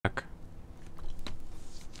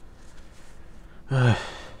I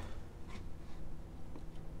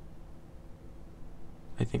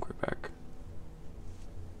think we're back.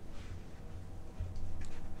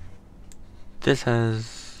 This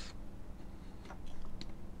has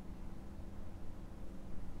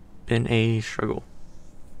been a struggle.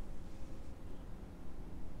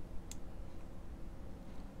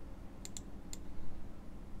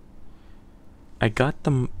 I got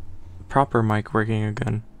the proper mic working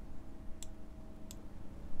again.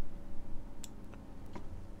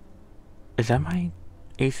 Is that my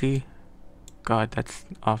AC? God, that's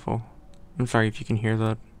awful. I'm sorry if you can hear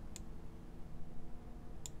that.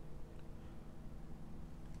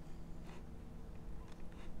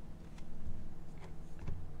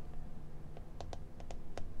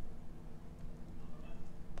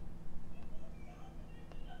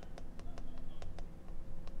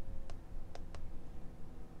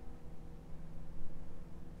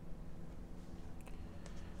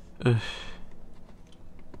 Ugh.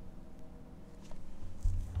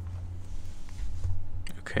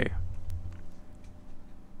 Okay.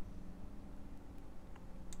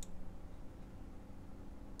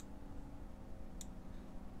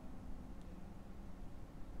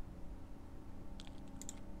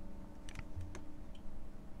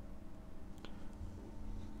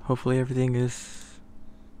 Hopefully everything is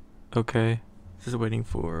okay. Just waiting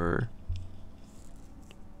for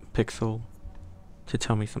Pixel to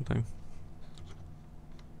tell me something.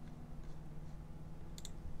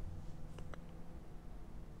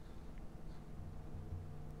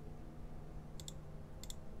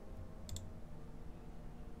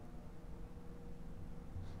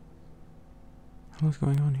 What's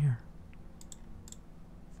going on here?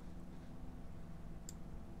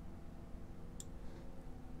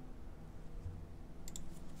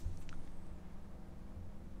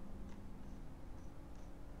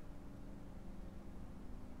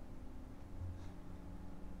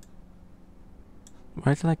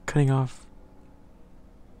 Why is it like cutting off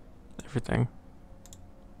everything?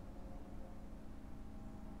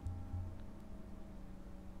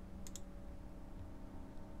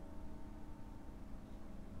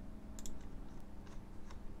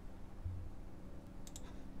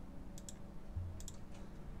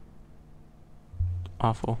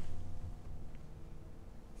 Awful.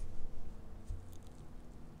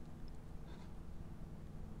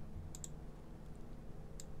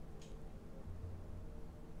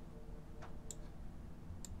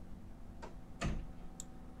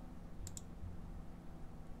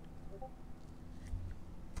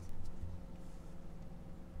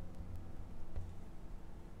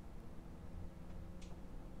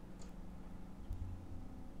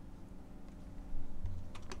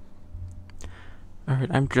 Alright,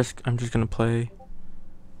 I'm just gonna play.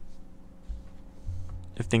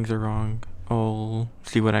 If things are wrong, I'll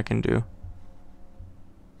see what I can do.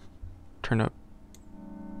 Turn up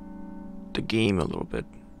the game a little bit.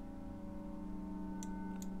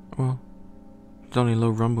 Well, there's only low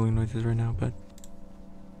rumbling noises right now, but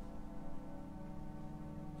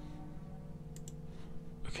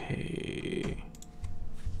okay.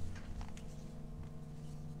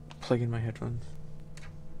 Plug in my headphones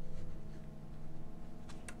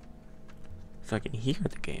so I can hear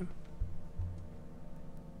the game.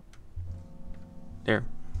 There.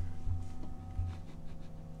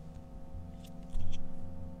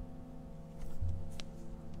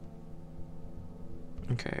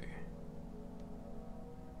 Okay.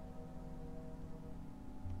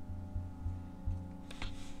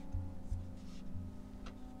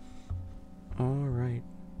 All right.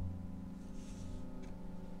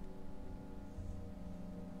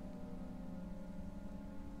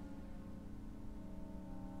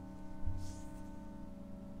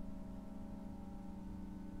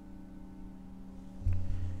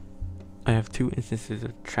 I have two instances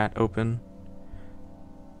of chat open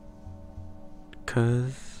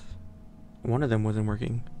because one of them wasn't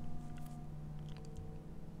working.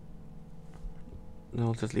 No,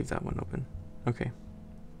 I'll just leave that one open. Okay.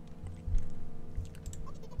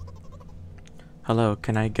 Hello,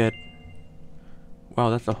 can I get...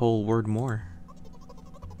 Wow, that's a whole word more.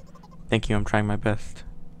 Thank you, I'm trying my best.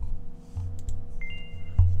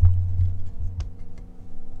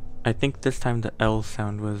 I think this time the L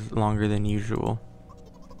sound was longer than usual.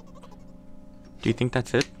 Do you think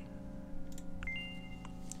that's it?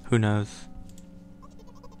 Who knows?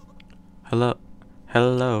 Hello?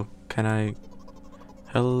 Hello? Can I...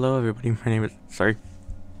 Hello everybody, my name is... Sorry.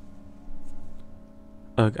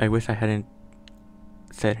 Ugh, I wish I hadn't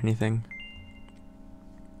said anything.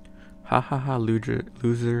 Ha ha ha,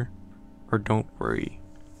 loser. Or don't worry.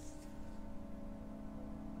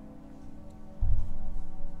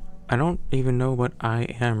 I don't even know what I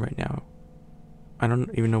am right now. I don't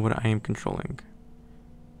even know what I am controlling.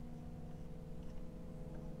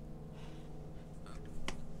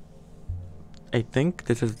 I think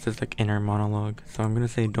this is just like inner monologue, so I'm gonna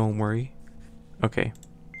say don't worry. Okay.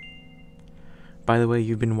 By the way,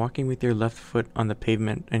 you've been walking with your left foot on the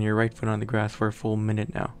pavement and your right foot on the grass for a full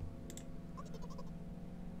minute now.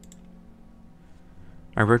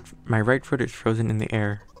 My right foot is frozen in the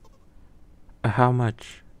air. How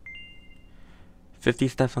much? 50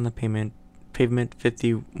 steps on the pavement,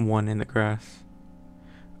 51 in the grass.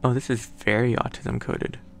 Oh, this is very autism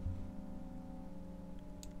coded.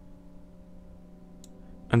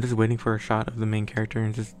 I'm just waiting for a shot of the main character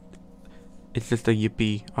and it's just a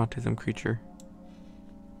yippee autism creature.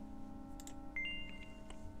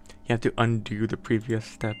 You have to undo the previous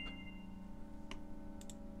step.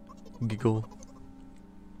 Giggle.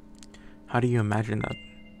 How do you imagine that?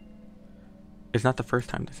 It's not the first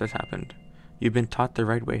time this has happened. You've been taught the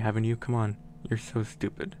right way, haven't you? Come on. You're so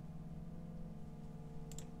stupid.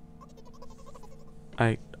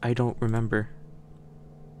 I don't remember.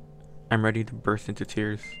 I'm ready to burst into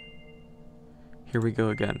tears. Here we go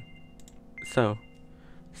again. So,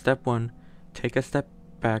 step 1, take a step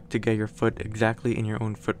back to get your foot exactly in your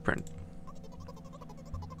own footprint.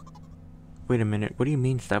 Wait a minute, what do you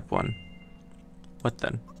mean step 1? What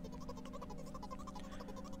then?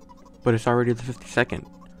 But it's already the 52nd.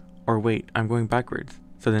 Or wait, I'm going backwards.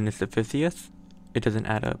 So then it's the 50th? It doesn't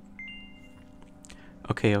add up.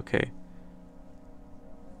 Okay.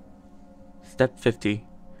 Step 50.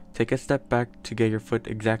 Take a step back to get your foot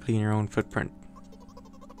exactly in your own footprint.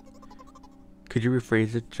 Could you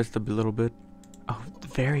rephrase it just a little bit? Oh,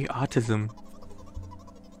 very autism.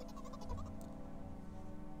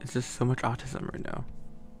 It's just so much autism right now.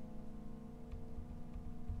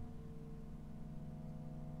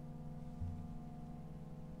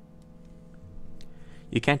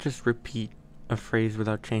 You can't just repeat a phrase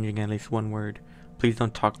without changing at least one word. Please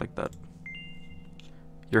don't talk like that.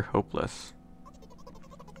 You're hopeless.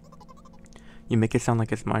 You make it sound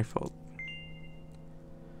like it's my fault.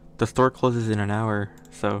 The store closes in an hour,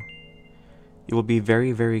 so you will be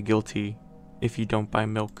very, very guilty if you don't buy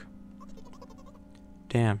milk.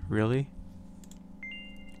 Damn, really?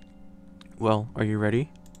 Well, are you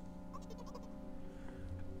ready?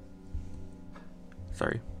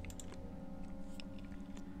 Sorry.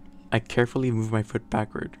 I carefully move my foot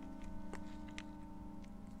backward.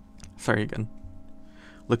 Sorry again.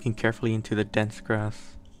 Looking carefully into the dense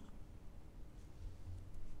grass.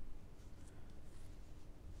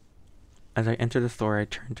 As I enter the store, I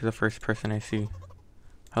turn to the first person I see.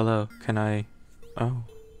 Hello, can I... Oh.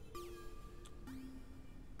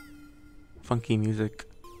 Funky music.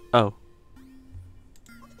 Oh.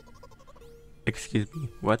 Excuse me,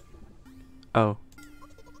 what? Oh.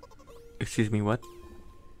 Excuse me, what?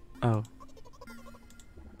 Oh.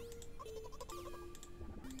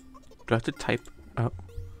 Do I have to type? Oh.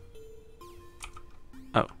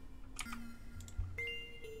 Oh.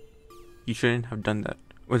 You shouldn't have done that.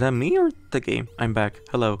 Was that me or the game? I'm back.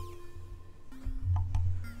 Hello.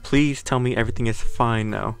 Please tell me everything is fine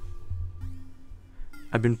now.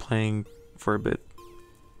 I've been playing for a bit.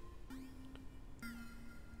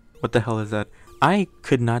 What the hell is that? I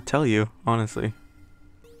could not tell you, honestly.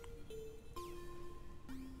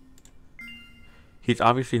 He's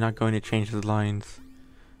obviously not going to change his lines.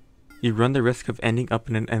 You run the risk of ending up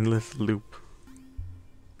in an endless loop.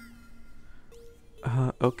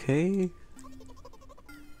 Okay.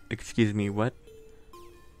 Excuse me, what?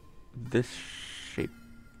 This shape.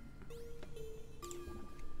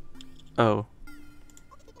 Oh.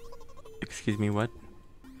 Excuse me, what?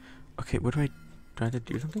 Okay, what do I have to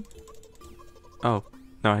do something? Oh,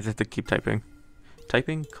 no, I just have to keep typing.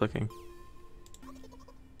 Typing, clicking.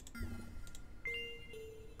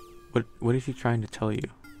 What is he trying to tell you?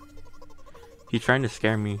 He's trying to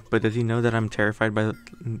scare me, but does he know that I'm terrified by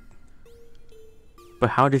the...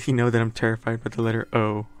 But how does he know that I'm terrified by the letter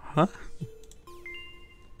O? Huh?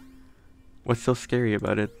 What's so scary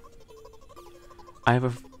about it? I have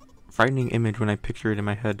a frightening image when I picture it in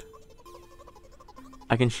my head.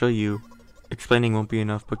 I can show you. Explaining won't be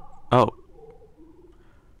enough, but... Oh.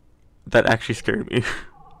 That actually scared me.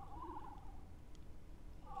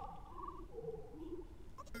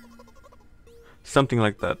 Something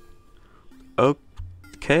like that.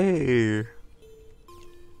 Okay.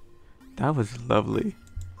 That was lovely.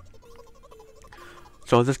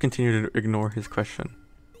 So I'll just continue to ignore his question.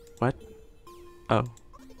 What? Oh.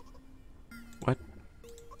 What?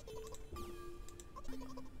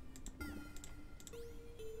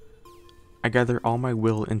 I gather all my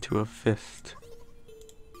will into a fist.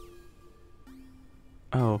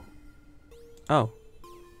 Oh, Oh.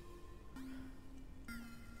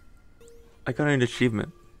 I got an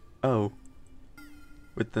achievement. Oh.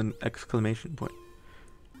 With an exclamation point.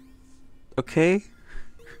 Okay.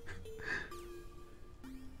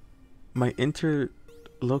 My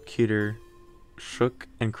interlocutor shook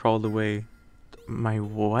and crawled away. My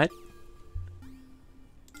what?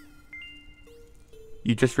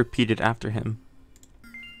 You just repeated after him.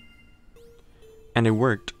 And it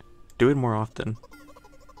worked. Do it more often.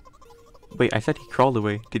 Wait, I said he crawled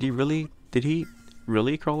away. Did he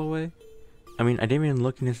really crawl away? I mean, I didn't even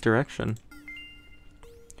look in his direction.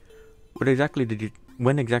 When exactly did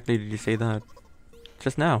you say that?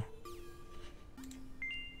 Just now.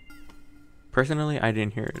 Personally, I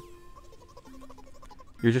didn't hear it.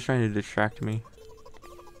 You're just trying to distract me.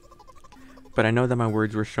 But I know that my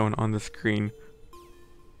words were shown on the screen.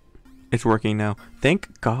 It's working now.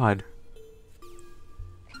 Thank God.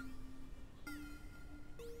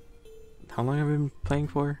 How long have I been playing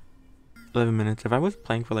for? 11 minutes. If I was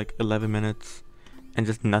playing for like 11 minutes and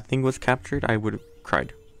just nothing was captured, I would have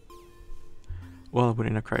cried. Well, I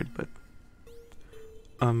wouldn't have cried, but...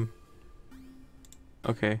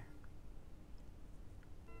 Okay.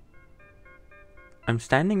 I'm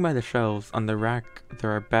standing by the shelves. On the rack,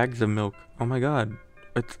 there are bags of milk. Oh my God.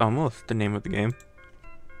 It's almost the name of the game.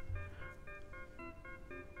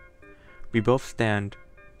 We both stand,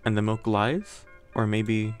 and the milk lies? Or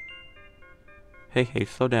maybe... Hey,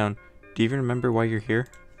 slow down. Do you even remember why you're here?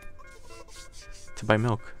 To buy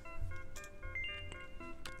milk.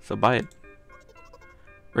 So buy it.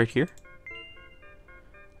 Right here?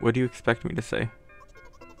 What do you expect me to say?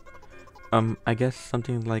 I guess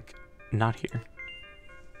something like, not here.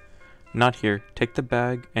 Not here. Take the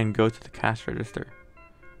bag and go to the cash register.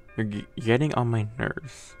 You're getting on my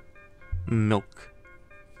nerves. Milk.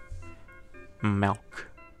 Milk.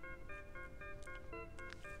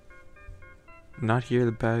 Not here,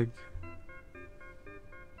 the bag.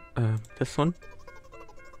 This one?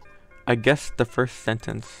 I guess the first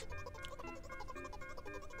sentence.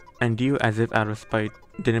 And you, as if out of spite,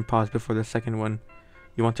 didn't pause before the second one.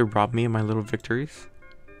 You want to rob me of my little victories?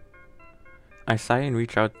 I sigh and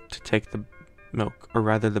reach out to take the milk, or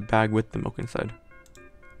rather the bag with the milk inside.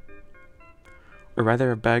 Or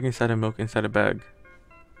rather a bag inside a milk inside a bag.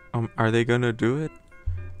 Are they gonna do it?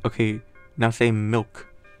 Okay, now say milk.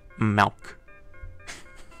 Milk.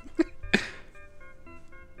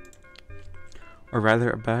 Or rather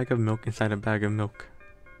a bag of milk inside a bag of milk.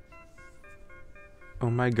 Oh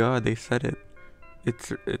my God, they said it. It's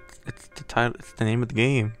the title, it's the name of the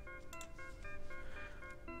game.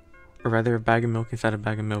 Or rather a bag of milk inside a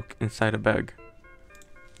bag of milk inside a bag.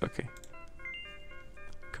 Okay.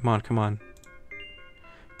 Come on.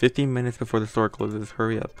 15 minutes before the store closes,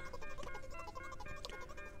 hurry up.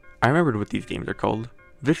 I remembered what these games are called.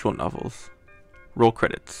 Visual novels. Roll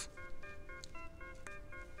credits.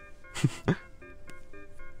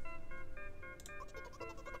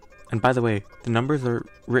 And by the way, the numbers are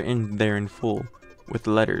written there in full, with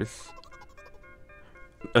letters.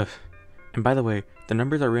 And by the way, the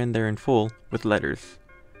numbers are written there in full, with letters.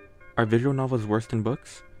 Are visual novels worse than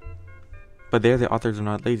books? But there the authors are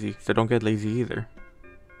not lazy, so don't get lazy either.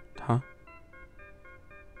 Huh?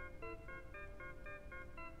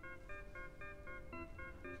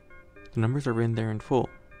 The numbers are written there in full,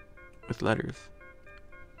 with letters.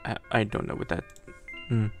 I don't know what that...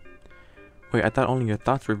 Wait, I thought only your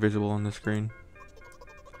thoughts were visible on the screen.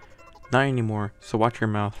 Not anymore, so watch your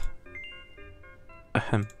mouth.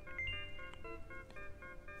 Ahem.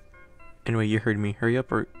 Anyway, you heard me. Hurry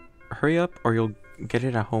up or you'll get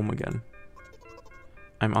it at home again.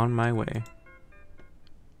 I'm on my way.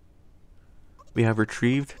 We have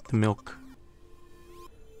retrieved the milk.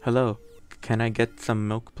 Hello, can I get some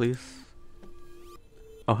milk, please?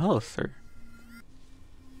 Oh, hello, sir.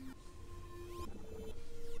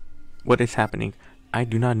 What is happening? I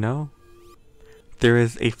do not know. There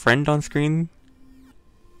is a friend on screen.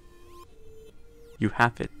 You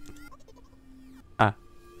have it. Ah.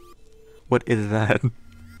 What is that?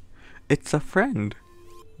 It's a friend.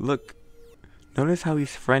 Look. Notice how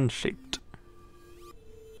he's friend-shaped.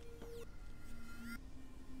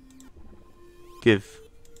 Give.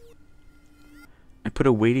 I put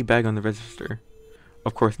a weighty bag on the register.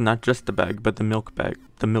 Of course, not just the bag, but the milk bag.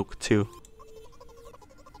 The milk, too.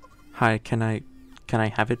 Hi, can I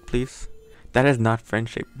have it, please? That is not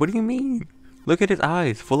friend-shaped. What do you mean? Look at his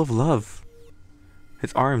eyes, full of love.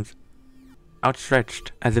 His arms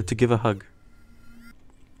outstretched, as if to give a hug.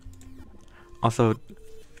 Also,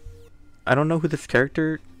 I don't know who this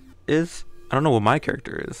character is. I don't know what my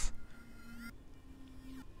character is.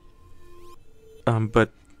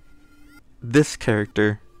 But this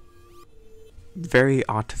character very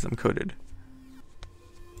autism coded.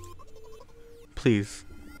 Please.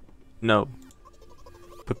 No.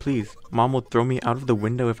 But please, Mom will throw me out of the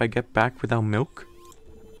window if I get back without milk?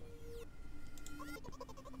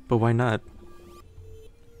 But why not?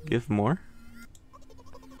 Give more?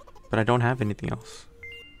 But I don't have anything else.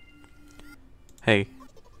 Hey.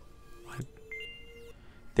 What?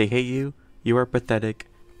 They hate you, you are pathetic,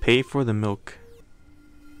 pay for the milk.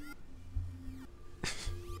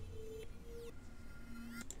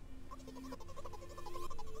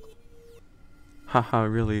 Haha,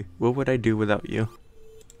 really, what would I do without you?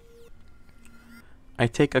 I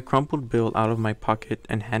take a crumpled bill out of my pocket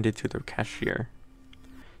and hand it to the cashier.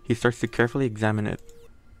 He starts to carefully examine it.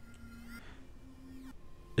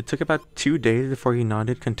 It took about 2 days before he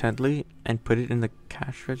nodded contentedly and put it in the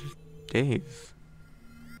cash register. Days.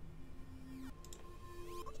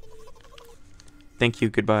 Thank you,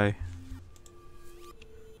 goodbye.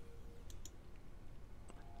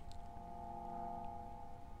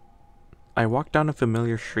 I walk down a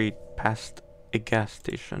familiar street past a gas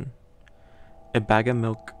station. A bag of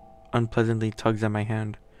milk unpleasantly tugs at my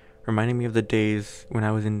hand, reminding me of the days when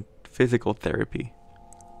I was in physical therapy.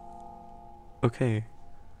 Okay.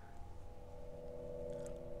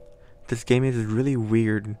 This game is really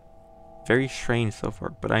weird. Very strange so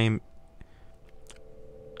far, but I am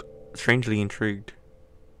strangely intrigued.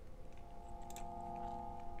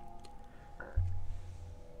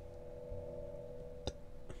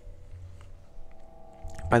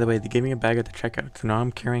 By the way, they gave me a bag at the checkout, so now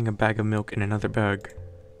I'm carrying a bag of milk in another bag.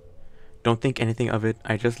 Don't think anything of it,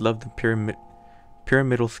 I just love the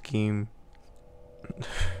pyramidal scheme.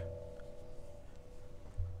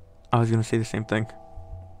 I was gonna say the same thing.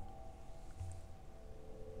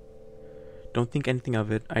 Don't think anything of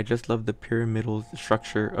it, I just love the pyramidal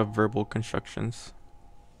structure of verbal constructions.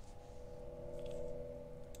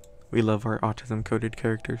 We love our autism-coded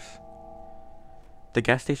characters. The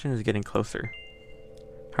gas station is getting closer.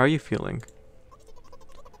 How are you feeling?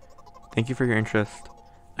 Thank you for your interest.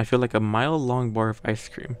 I feel like a mile-long bar of ice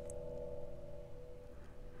cream.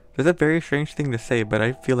 That's a very strange thing to say, but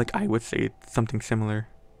I feel like I would say something similar.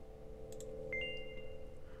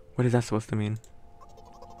 What is that supposed to mean?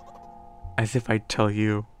 As if I'd tell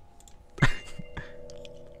you.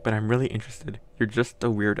 But I'm really interested. You're just a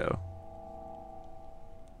weirdo.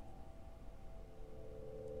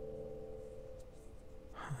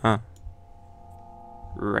 Huh.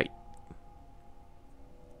 Right.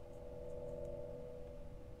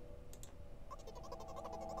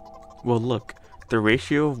 Well, look, the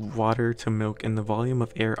ratio of water to milk and the volume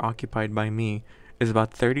of air occupied by me is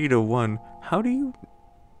about 30 to 1. How do you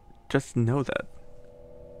just know that?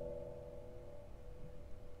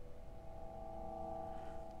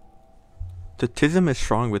 The tism is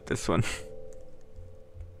strong with this one.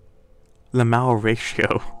 Lamau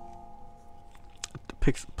ratio.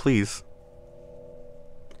 Please.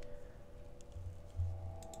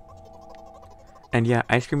 And yeah,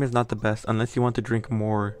 ice cream is not the best unless you want to drink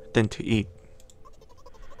more than to eat.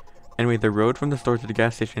 Anyway, the road from the store to the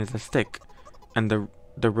gas station is a stick, and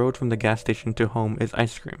the road from the gas station to home is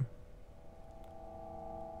ice cream.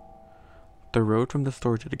 The road from the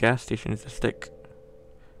store to the gas station is a stick,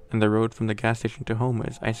 and the road from the gas station to home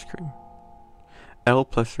is ice cream. L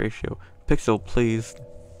plus ratio. Pixel, please.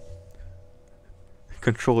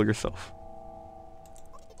 Control yourself.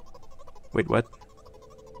 Wait, what?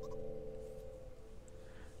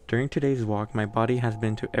 During today's walk, my body has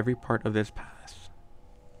been to every part of this path.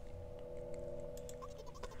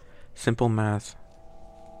 Simple math.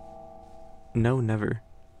 No, never.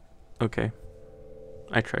 Okay.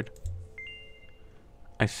 I tried.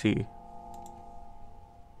 I see.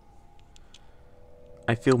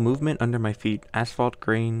 I feel movement under my feet, asphalt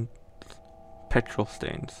grains, petrol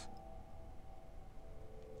stains.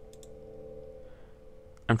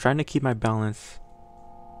 I'm trying to keep my balance.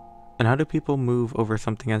 And how do people move over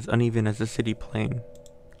something as uneven as a city plane?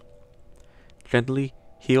 Gently,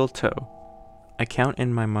 heel toe. I count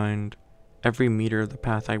in my mind every meter of the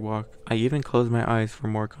path I walk. I even close my eyes for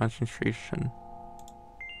more concentration.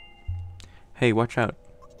 Hey, watch out.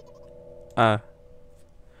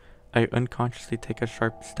 I unconsciously take a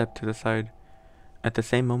sharp step to the side. At the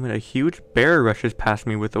same moment, a huge bear rushes past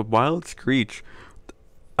me with a wild screech.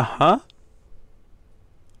 Uh-huh?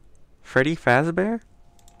 Freddy Fazbear?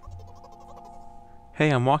 Hey,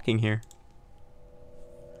 I'm walking here.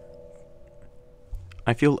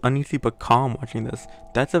 I feel uneasy but calm watching this.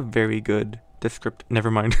 That's a very good descriptor. Never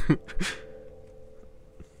mind.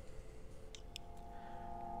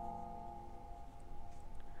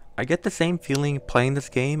 I get the same feeling playing this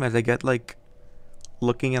game as I get like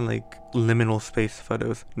looking at like liminal space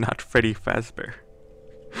photos, not Freddy Fazbear.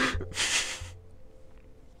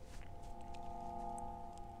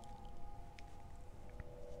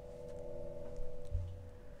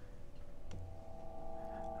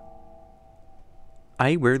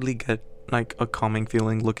 I weirdly get like a calming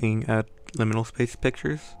feeling looking at liminal space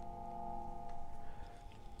pictures,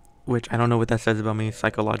 which I don't know what that says about me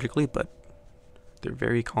psychologically, but they're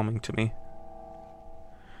very calming to me.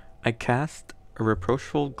 I cast a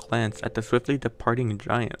reproachful glance at the swiftly departing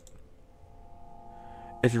giant.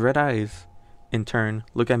 Its red eyes, in turn,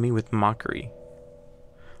 look at me with mockery.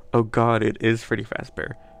 Oh god, it is Freddy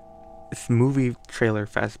Fazbear. It's movie trailer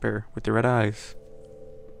Fazbear with the red eyes.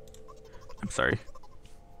 I'm sorry.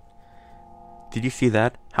 Did you see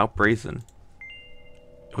that? How brazen.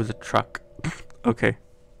 It was a truck. Okay.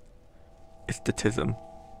 It's the tism.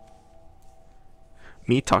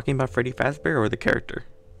 Me talking about Freddy Fazbear or the character?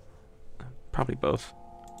 Probably both.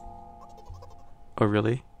 Oh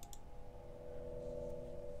really?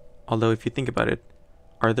 Although if you think about it,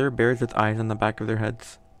 are there bears with eyes on the back of their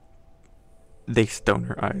heads? They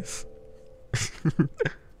stoner eyes.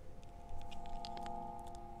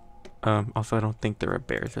 Also I don't think there are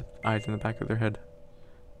bears with eyes in the back of their head.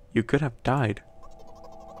 You could have died.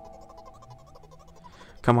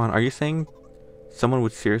 Come on, are you saying someone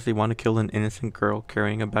would seriously want to kill an innocent girl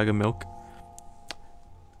carrying a bag of milk?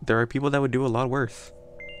 There are people that would do a lot worse.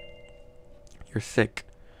 You're sick.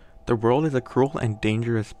 The world is a cruel and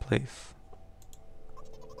dangerous place.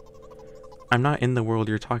 I'm not in the world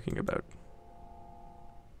you're talking about.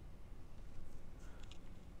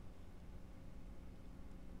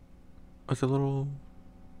 It's a little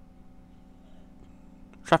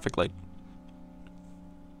traffic light.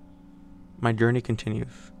 My journey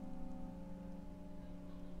continues.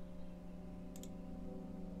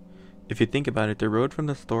 If you think about it, the road from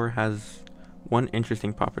the store has one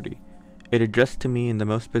interesting property. It adjusts to me in the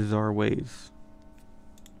most bizarre ways.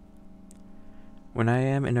 When I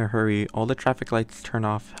am in a hurry, all the traffic lights turn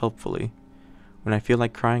off helpfully. When I feel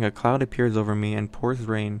like crying, a cloud appears over me and pours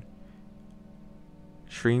rain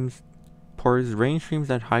streams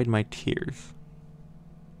that hide my tears.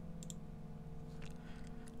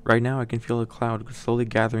 Right now I can feel a cloud slowly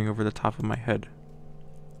gathering over the top of my head.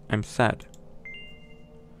 I'm sad.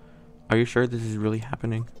 Are you sure this is really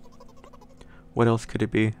happening? What else could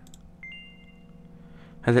it be?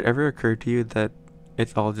 Has it ever occurred to you that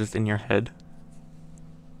it's all just in your head?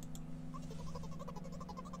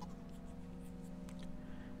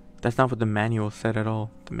 That's not what the manual said at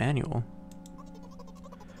all. The manual?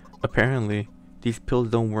 Apparently, these pills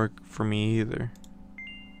don't work for me either.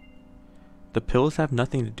 The pills have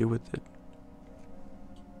nothing to do with it.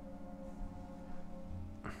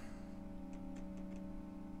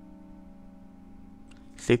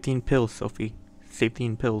 Safety in pills, Sophie. Safety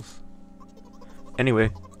in pills.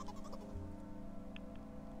 Anyway.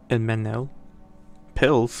 And Manel?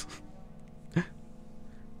 Pills?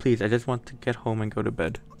 Please, I just want to get home and go to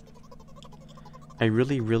bed. I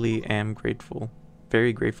really am grateful.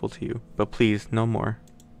 Very grateful to you. But please, no more.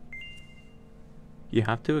 You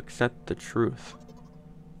have to accept the truth.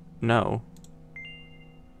 No.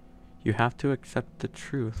 You have to accept the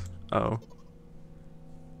truth. Oh.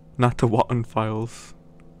 Not the Walton files.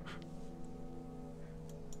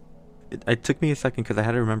 It took me a second because I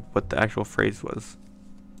had to remember what the actual phrase was.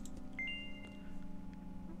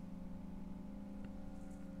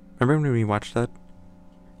 Remember when we watched that?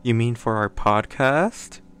 You mean for our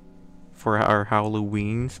podcast? For our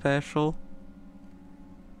Halloween special?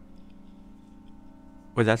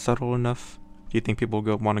 Was that subtle enough? Do you think people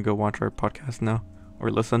want to go watch our podcast now?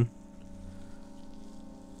 Or listen?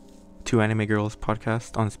 Two Anime Girls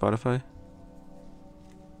podcast on Spotify?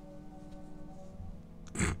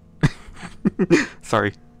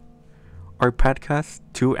 Sorry. Our podcast,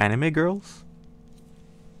 Two Anime Girls?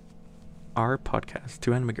 Our podcast,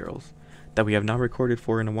 Two Anime Girls, that we have not recorded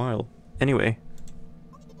for in a while. Anyway.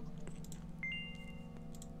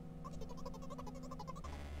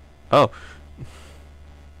 Oh.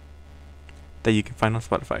 That you can find on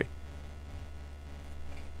Spotify.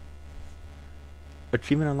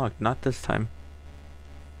 Achievement unlocked, not this time.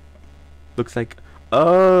 Looks like...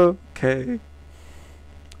 Okay.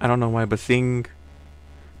 I don't know why, but seeing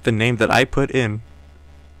the name that I put in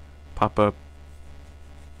pop up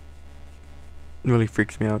really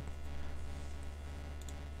freaks me out.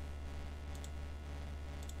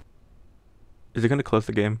 Is it gonna close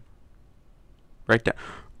the game? Right down.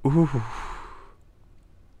 Ooh.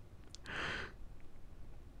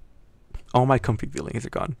 All my comfy feelings are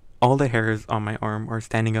gone. All the hairs on my arm are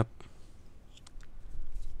standing up.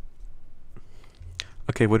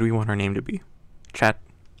 Okay, what do we want our name to be? Chat.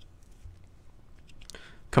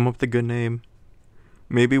 Come up with a good name.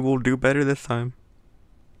 Maybe we'll do better this time.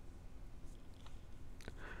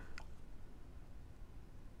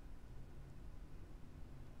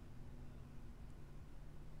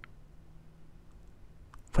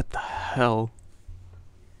 What the hell?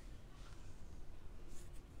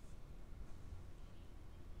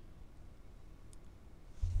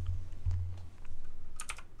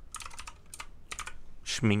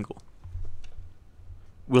 Schmingle.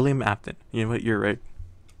 William Afton. You know what? You're right.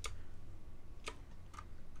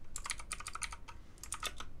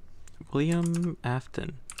 William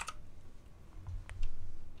Afton.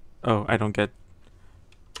 Oh, I don't get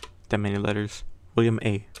that many letters. William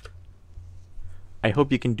A. I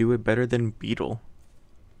hope you can do it better than Beetle.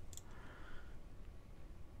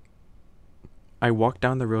 I walked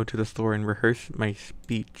down the road to the store and rehearsed my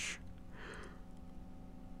speech.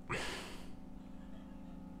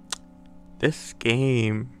 This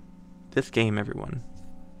game, everyone.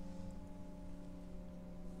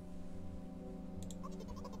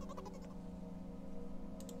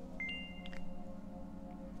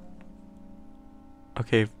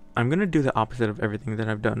 Okay, I'm gonna do the opposite of everything that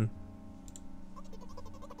I've done.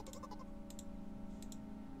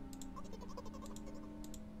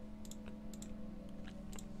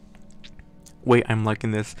 Wait, I'm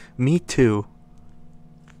liking this. Me too.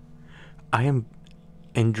 I am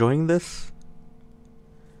enjoying this.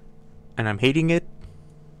 And I'm hating it.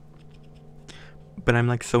 But I'm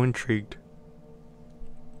like so intrigued.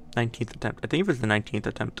 19th attempt. I think it was the 19th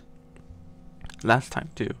attempt. Last time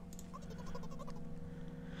too.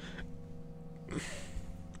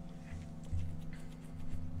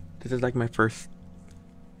 This is like my first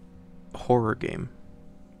horror game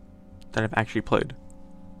that I've actually played.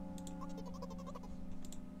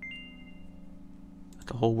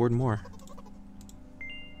 That's a whole word more.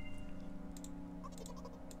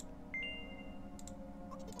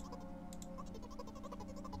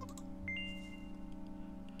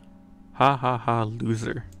 Ha ha ha,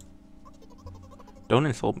 loser. Don't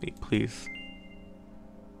insult me, please.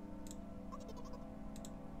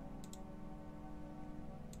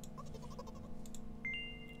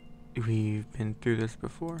 We've been through this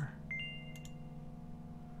before.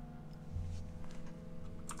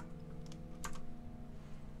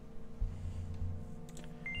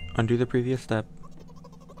 Undo the previous step.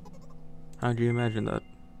 How do you imagine that?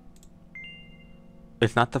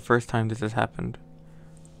 It's not the first time this has happened.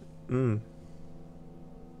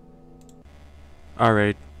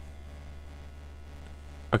 Alright.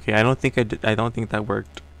 Okay, I don't think that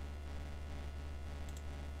worked.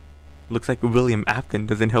 Looks like William Afton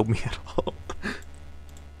doesn't help me at all.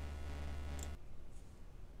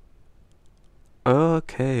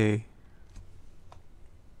 Okay.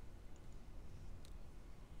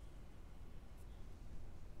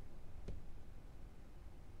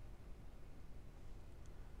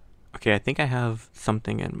 Okay, I think I have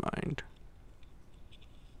something in mind.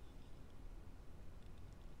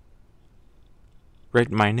 Write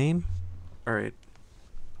my name? Alright.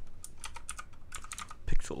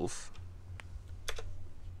 Pixels.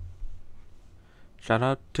 Shout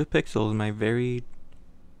out to Pixels,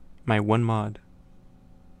 my one mod.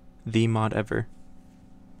 The mod ever.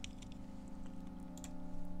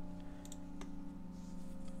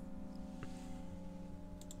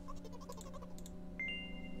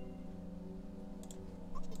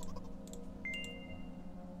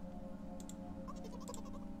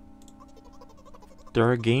 There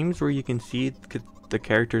are games where you can see the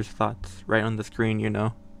character's thoughts right on the screen, you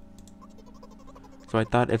know? So I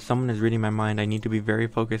thought if someone is reading my mind, I need to be very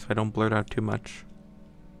focused so I don't blurt out too much.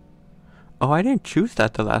 Oh, I didn't choose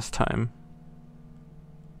that the last time.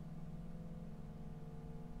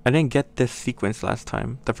 I didn't get this sequence last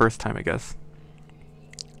time. The first time, I guess.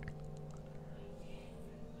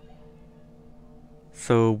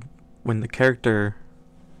 So, when the character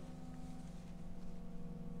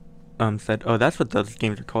said, oh, that's what those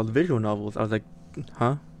games are called, visual novels, I was like,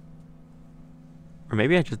 huh? Or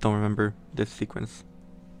maybe I just don't remember this sequence.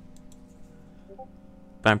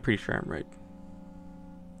 But I'm pretty sure I'm right.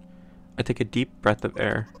 I take a deep breath of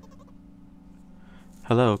air.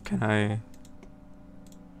 Hello, can I...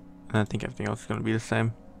 And I think everything else is gonna be the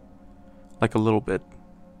same. Like a little bit.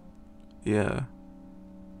 Yeah.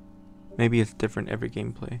 Maybe it's different every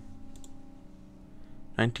gameplay.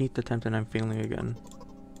 19th attempt and I'm failing again.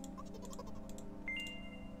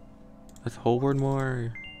 That's a whole word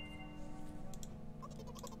more.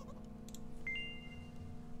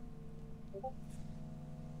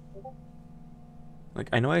 Like,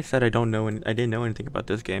 I know I said I didn't know anything about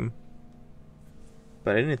this game.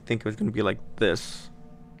 But I didn't think it was gonna be like this.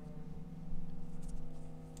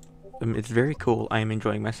 It's very cool. I am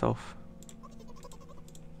enjoying myself.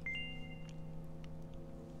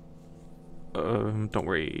 Don't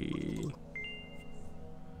worry.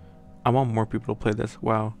 I want more people to play this.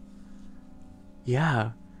 Wow.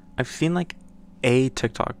 Yeah. I've seen like a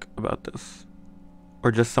TikTok about this.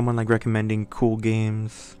 Or just someone like recommending cool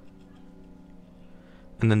games.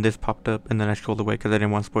 And then this popped up and then I scrolled away because I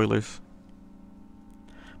didn't want spoilers.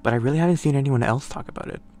 But I really haven't seen anyone else talk about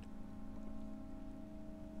it.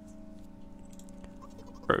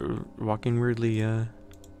 Walking weirdly,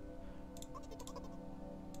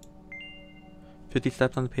 50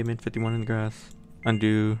 steps on the pavement, 51 in the grass.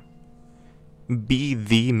 Undo. Be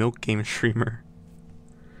the milk game streamer.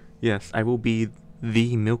 Yes, I will be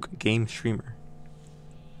the milk game streamer.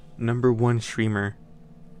 #1 streamer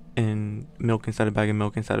in milk inside a bag of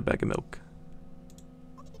milk inside a bag of milk.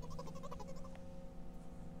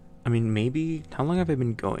 I mean, maybe... How long have I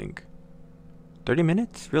been going? 30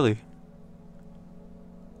 minutes? Really?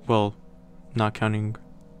 Well, not counting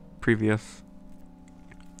previous.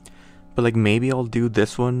 But like maybe I'll do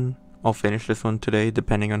this one. I'll finish this one today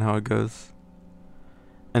depending on how it goes.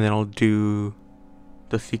 And then I'll do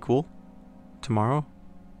the sequel tomorrow.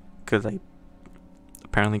 Because I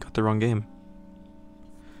apparently got the wrong game.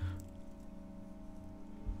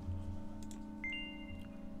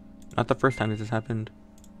 Not the first time this has happened.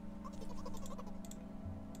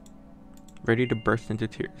 Ready to burst into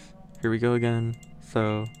tears. Here we go again.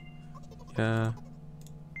 So, yeah.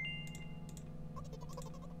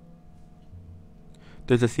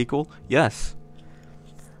 There's a sequel? Yes.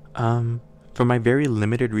 From my very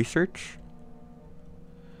limited research,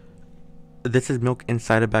 this is milk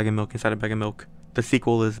inside a bag of milk inside a bag of milk. The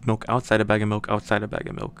sequel is milk outside a bag of milk outside a bag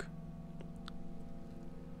of milk.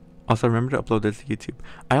 Also, remember to upload this to YouTube.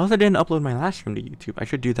 I also didn't upload my last stream to YouTube. I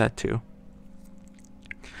should do that too.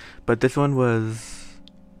 But this one was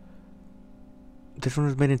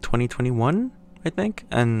made in 2021, I think,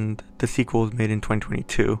 and the sequel was made in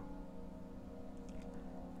 2022.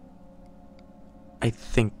 I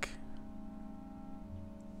think.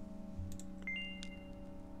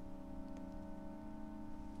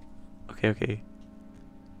 Okay.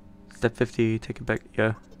 Step 50, take it back.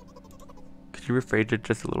 Yeah. Could you rephrase it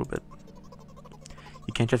just a little bit?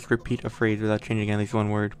 You can't just repeat a phrase without changing at least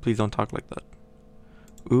one word. Please don't talk like that.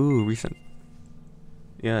 Ooh, recent.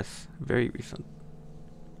 Yes, very recent.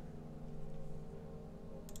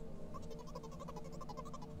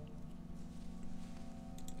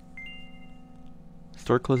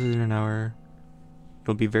 Store closes in an hour.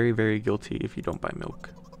 You'll be very, very guilty if you don't buy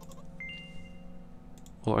milk.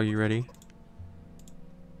 Well, are you ready?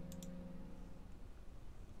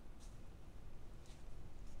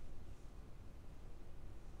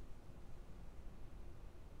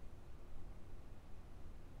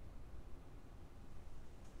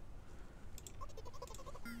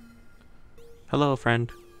 Hello, friend.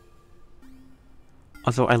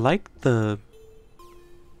 Also, I like the...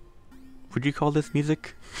 Would you call this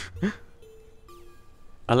music?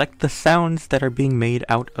 I like the sounds that are being made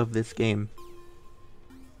out of this game.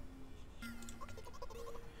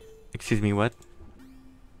 Excuse me, what?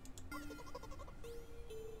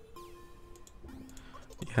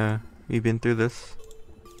 Yeah, we've been through this.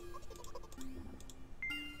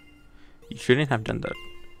 You shouldn't have done that.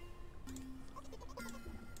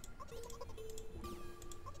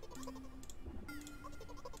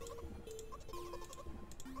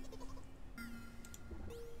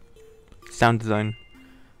 Sound design.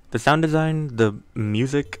 The sound design, the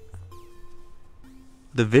music,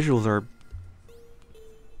 the visuals are...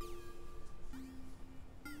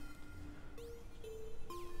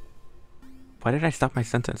 Why did I stop my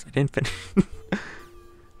sentence? I didn't finish.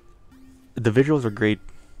 The visuals are great.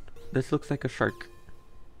 This looks like a shark.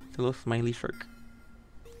 It's a little smiley shark.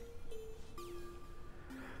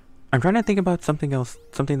 I'm trying to think about something else.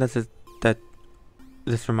 Something that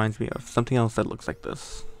this reminds me of. Something else that looks like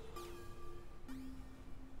this.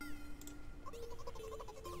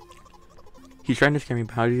 He's trying to scare me,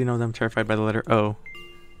 but how do you know that I'm terrified by the letter O?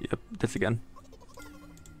 Yep, this again.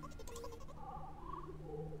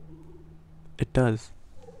 It does.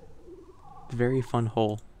 It's a very fun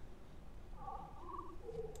hole.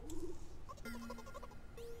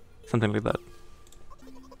 Something like that.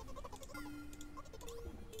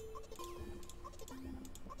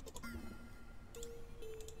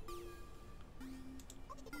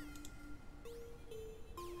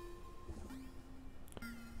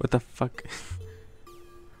 What the fuck?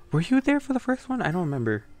 Were you there for the first one? I don't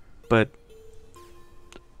remember. But...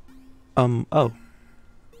 oh.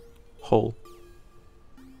 Hole.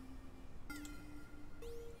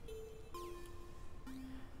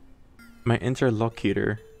 My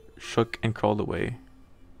interlocutor shook and crawled away.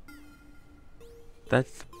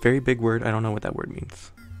 That's a very big word. I don't know what that word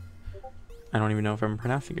means. I don't even know if I'm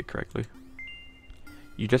pronouncing it correctly.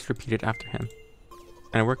 You just repeat it after him.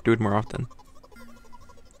 And I work do it more often.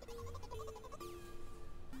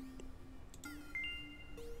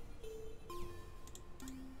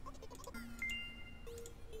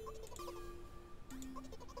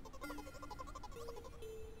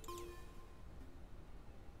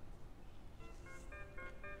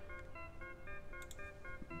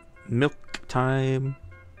 Milk time.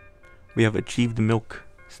 We have achieved milk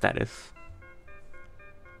status.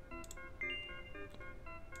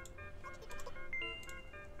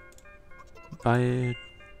 Buy it.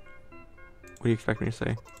 What do you expect me to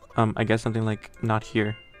say? I guess something like not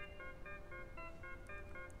here.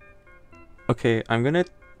 Okay, I'm gonna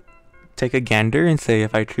take a gander and say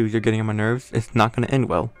if I choose you're getting on my nerves, it's not gonna end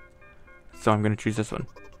well. So I'm gonna choose this one.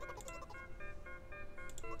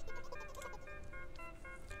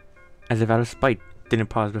 As if out of spite, didn't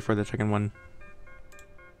pause before the second one.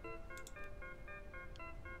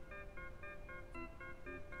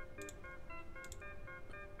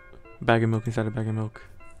 Bag of milk inside a bag of milk.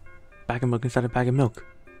 Bag of milk inside a bag of milk.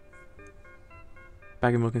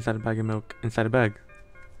 Bag of milk inside a bag of milk inside a bag.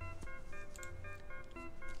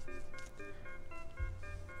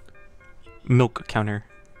 Milk counter.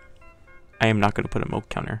 I am not gonna put a milk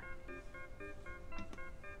counter.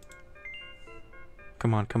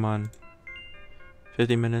 Come on, come on.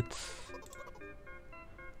 50 minutes.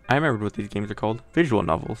 I remembered what these games are called. Visual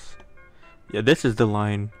novels. Yeah, this is the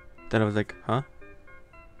line that I was like, huh?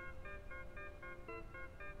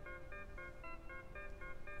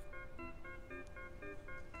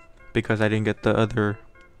 Because I didn't get the other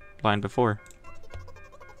line before.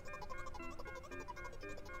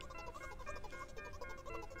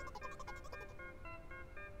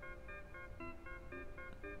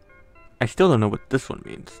 I still don't know what this one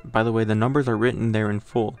means. By the way, the numbers are written there in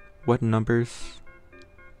full. What numbers?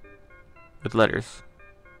 With letters.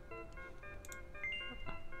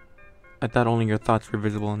 I thought only your thoughts were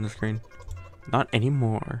visible on the screen. Not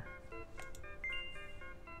anymore.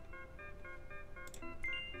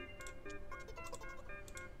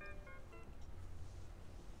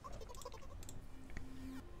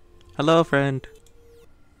 Hello, friend.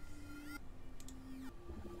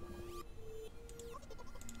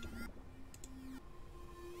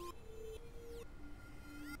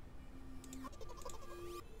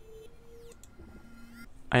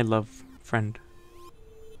 I love friend.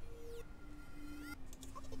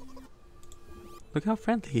 Look how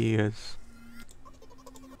friendly he is.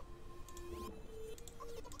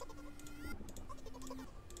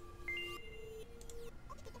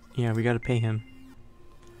 Yeah, we gotta pay him.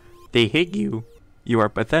 They hate you. You are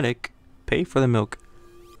pathetic. Pay for the milk.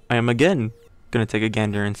 I am again gonna take a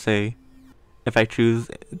gander and say, if I choose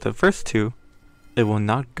the first two, it will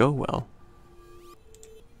not go well.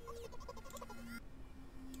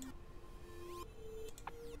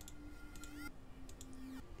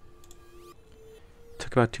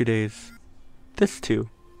 Took about 2 days. This too.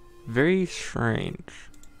 Very strange.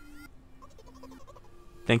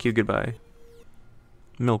 Thank you, goodbye.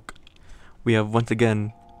 Milk. We have once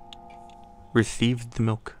again received the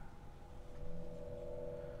milk.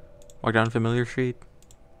 Walk down familiar street.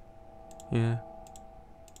 Yeah.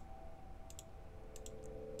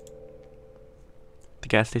 The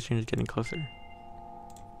gas station is getting closer.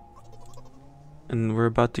 And we're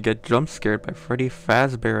about to get jump scared by Freddy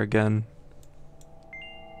Fazbear again.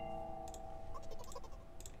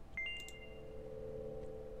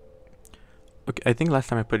 Okay, I think last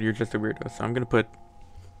time I put you're just a weirdo, so I'm gonna put,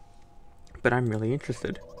 but I'm really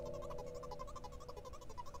interested.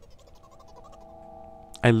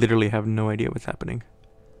 I literally have no idea what's happening.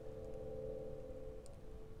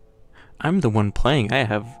 I'm the one playing. I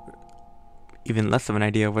have even less of an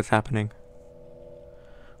idea of what's happening.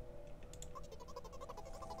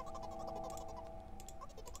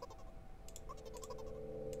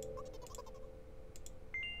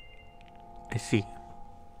 I see.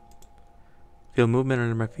 Feel movement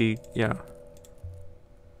under my feet. Yeah.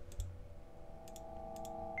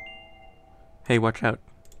 Hey, watch out.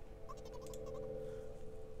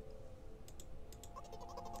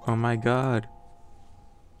 Oh my god.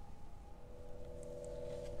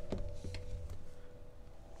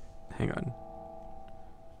 Hang on.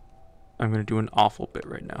 I'm gonna do an awful bit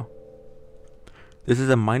right now. This is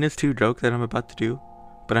a -2 joke that I'm about to do,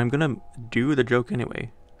 but I'm gonna do the joke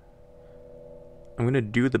anyway. I'm gonna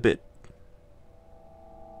do the bit.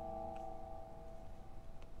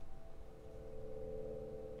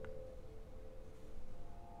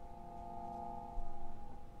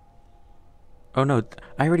 Oh no,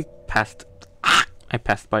 I already passed. Ah! I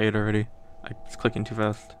passed by it already. I was clicking too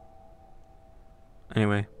fast.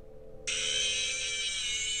 Anyway.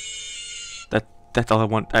 That's all I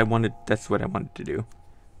want. That's what I wanted to do.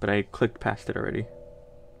 But I clicked past it already.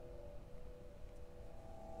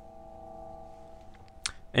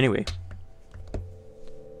 Anyway.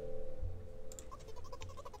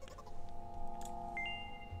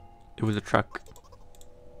 It was a truck.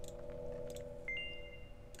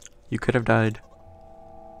 You could have died.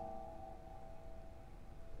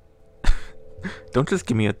 Don't just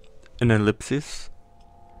give me an ellipsis.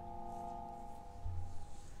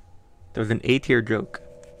 There was an A-tier joke.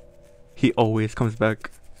 He always comes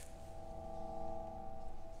back.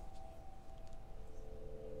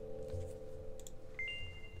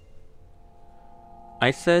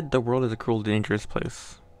 I said the world is a cruel, dangerous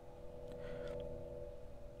place.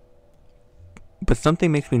 But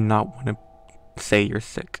something makes me not want to say you're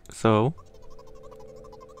sick, so...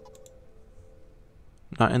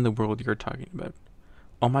 Not in the world you're talking about.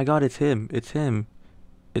 Oh my god, it's him. It's him.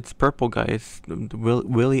 It's purple guy. It's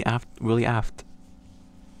Willie Aft.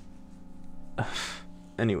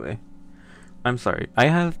 Anyway. I'm sorry. I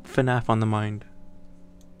have FNAF on the mind.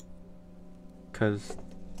 Because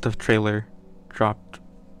the trailer dropped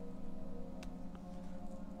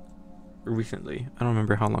recently. I don't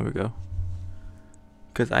remember how long ago.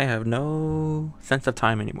 Because I have no sense of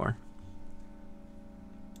time anymore.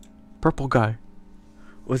 Purple guy.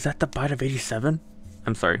 Was that the bite of 87?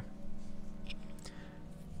 I'm sorry.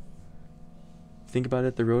 Think about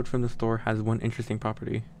it, the road from the store has one interesting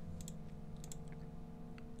property.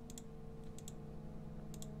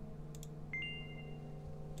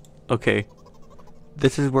 Okay.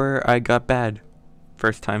 This is where I got bad.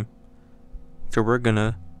 First time. So we're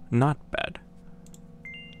gonna not bad.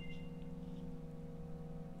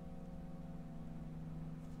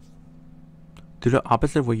 Do the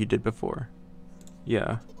opposite of what you did before.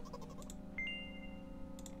 Yeah.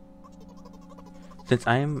 Since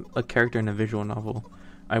I am a character in a visual novel,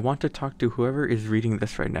 I want to talk to whoever is reading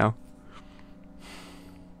this right now.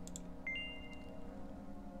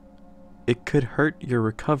 It could hurt your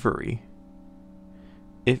recovery.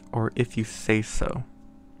 If you say so.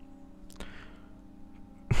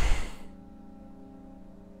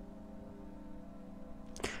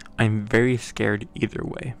 I'm very scared either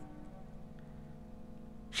way.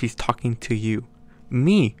 She's talking to you.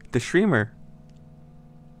 Me, the streamer.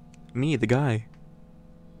 Me, the guy.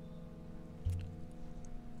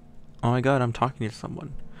 Oh my god, I'm talking to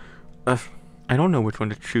someone. I don't know which one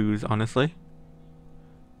to choose, honestly.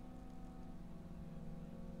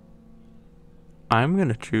 I'm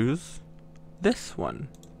gonna choose this one.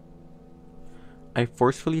 I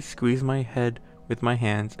forcefully squeeze my head with my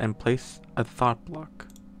hands and place a thought block.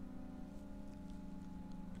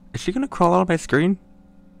 Is she gonna crawl out of my screen?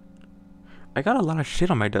 I got a lot of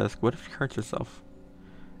shit on my desk. What if she hurts herself?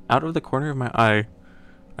 Out of the corner of my eye,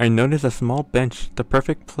 I notice a small bench, the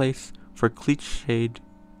perfect place for cliched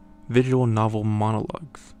visual novel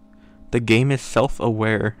monologues. The game is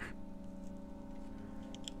self-aware.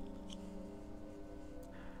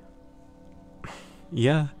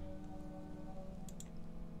 Yeah.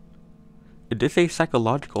 It is a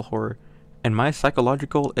psychological horror, and my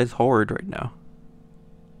psychological is horrored right now.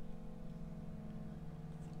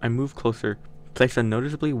 I move closer, place a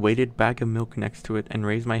noticeably weighted bag of milk next to it, and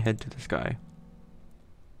raise my head to the sky.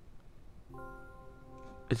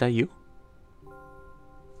 Is that you?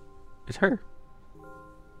 It's her.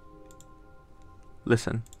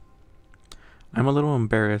 Listen. I'm a little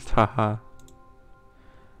embarrassed, haha.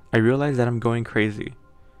 I realize that I'm going crazy.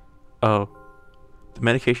 Oh. The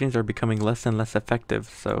medications are becoming less and less effective,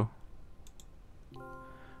 so...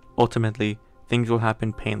 Ultimately, things will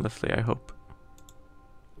happen painlessly, I hope.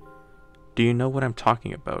 Do you know what I'm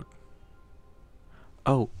talking about?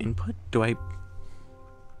 Oh, input? Do I...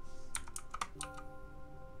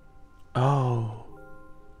 Oh.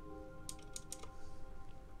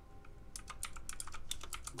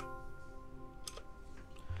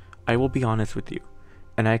 I will be honest with you,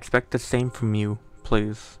 and I expect the same from you,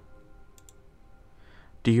 please.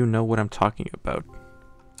 Do you know what I'm talking about?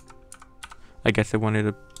 I guess I wanted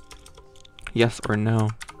a yes or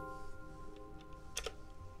no.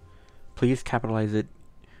 Please capitalize it.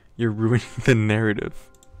 You're ruining the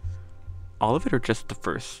narrative. All of it or just the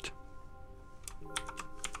first?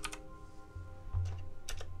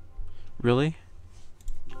 Really?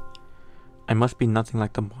 I must be nothing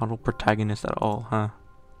like the model protagonist at all, huh?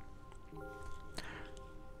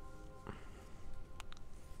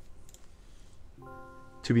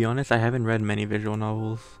 To be honest, I haven't read many visual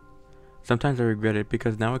novels. Sometimes I regret it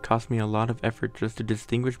because now it costs me a lot of effort just to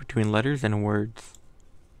distinguish between letters and words.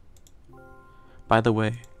 By the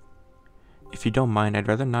way, if you don't mind, I'd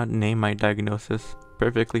rather not name my diagnosis.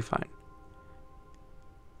 Perfectly fine.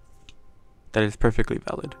 That is perfectly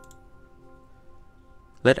valid.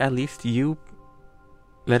 Let at least you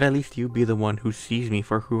be the one who sees me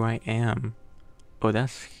for who I am. Oh,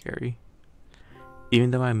 that's scary.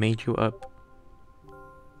 Even though I made you up.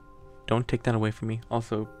 Don't take that away from me.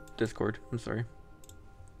 Also, Discord, I'm sorry.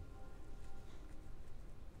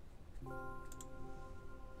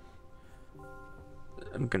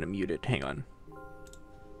 I'm gonna mute it, hang on.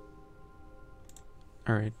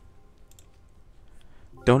 Alright.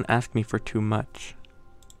 Don't ask me for too much.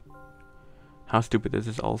 How stupid does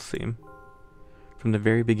this all seem? From the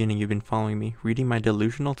very beginning you've been following me, reading my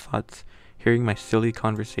delusional thoughts, hearing my silly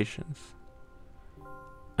conversations.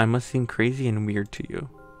 I must seem crazy and weird to you.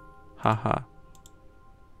 Haha.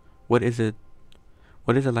 What is it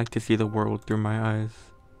like to see the world through my eyes?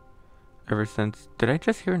 Ever since... Did I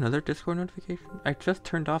just hear another Discord notification? I just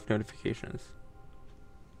turned off notifications.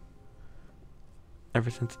 Ever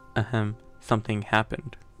since, something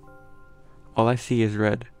happened. All I see is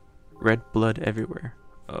red. Red blood everywhere.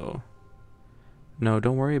 Oh. No,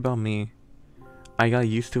 don't worry about me. I got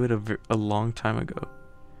used to it a long time ago.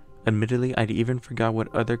 Admittedly, I'd even forgot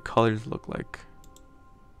what other colors look like.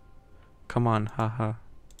 Come on, haha.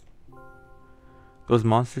 Those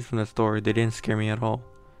monsters from the store, they didn't scare me at all.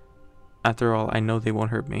 After all, I know they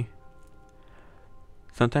won't hurt me.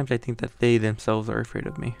 Sometimes I think that they themselves are afraid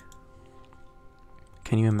of me.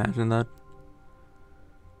 Can you imagine that?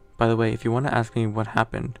 By the way, if you want to ask me what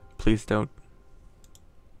happened, please don't.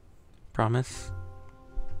 Promise?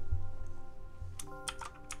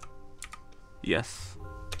 Yes.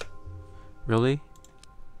 Really?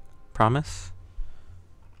 Promise?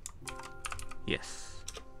 Yes.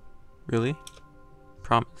 Really?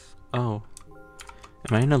 Promise. Oh.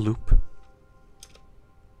 Am I in a loop?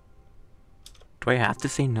 Do I have to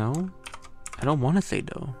say no? I don't want to say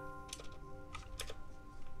no.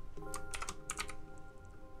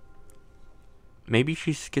 Maybe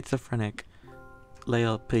she's schizophrenic.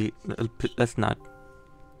 Leia, please, let's not.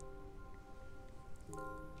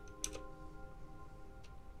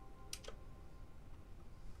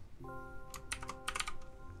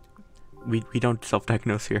 We don't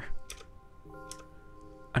self-diagnose here.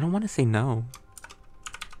 I don't want to say no.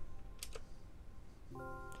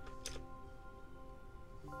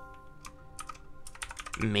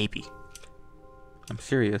 Maybe. I'm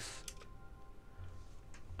serious.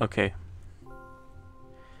 Okay.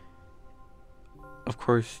 Of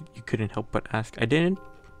course, you couldn't help but ask. I didn't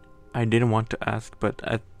want to ask, but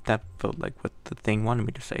that felt like what the thing wanted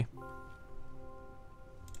me to say.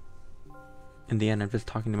 In the end, I'm just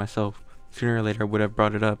talking to myself. Sooner or later, I would have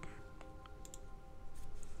brought it up.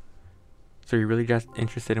 So you're really just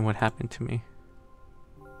interested in what happened to me?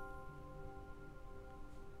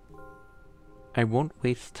 I won't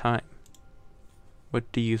waste time. What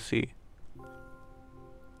do you see?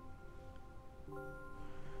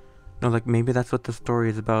 No, like maybe that's what the story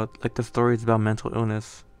is about. Like the story is about mental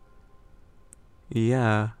illness.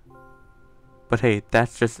 Yeah. But hey,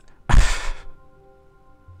 that's just...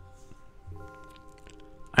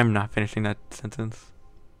 I'm not finishing that sentence.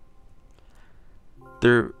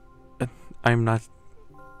 I'm not...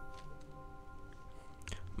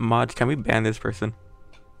 Mods, can we ban this person?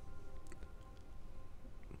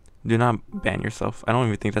 Do not ban yourself. I don't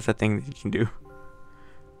even think that's a thing that you can do.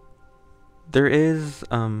 There is,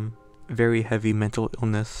 very heavy mental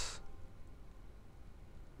illness,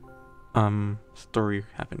 story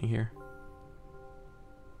happening here.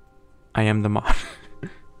 I am the mod.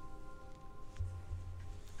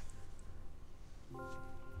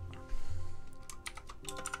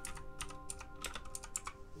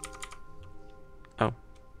 Oh.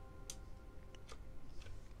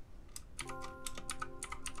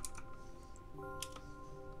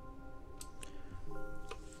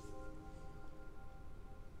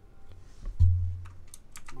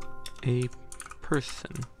 A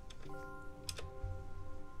person.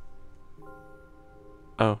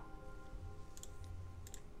 Oh.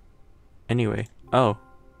 Anyway. Oh.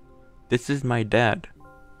 This is my dad.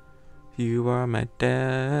 You are my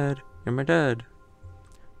dad. You're my dad.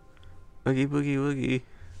 Boogie boogie woogie.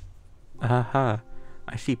 Haha.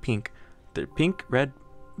 I see pink. The pink, red,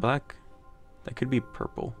 black. That could be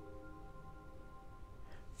purple.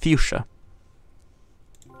 Fuchsia.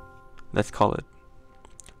 Let's call it.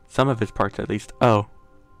 Some of its parts at least. Oh.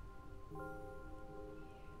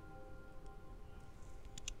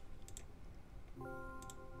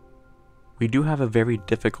 We do have a very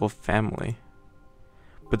difficult family.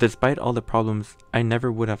 But despite all the problems, I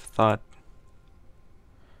never would have thought.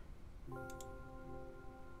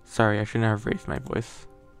 Sorry, I shouldn't have raised my voice.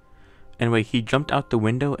 Anyway, he jumped out the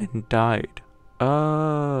window and died.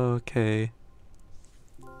 Oh, okay.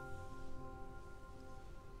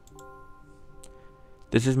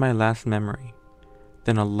 This is my last memory.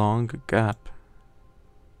 Then a long gap.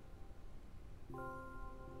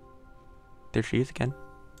 There she is again.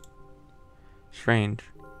 Strange.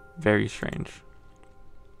 Very strange.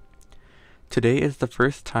 Today is the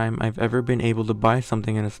first time I've ever been able to buy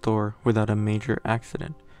something in a store without a major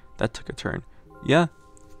accident. That took a turn. Yeah.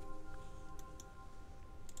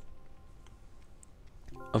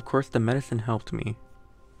 Of course, the medicine helped me.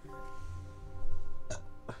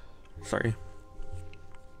 Sorry.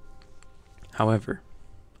 However,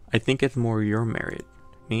 I think it's more your merit.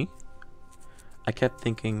 Me? I kept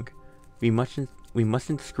thinking, we mustn't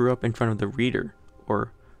screw up in front of the reader,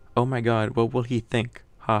 or, oh my god, what will he think?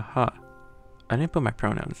 Ha ha. I didn't put my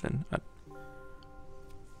pronouns in.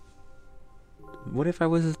 What if I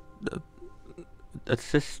was a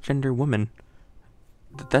cisgender woman?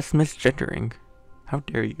 That's misgendering. How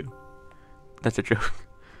dare you? That's a joke.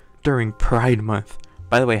 During Pride Month.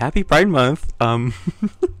 By the way, happy Pride Month.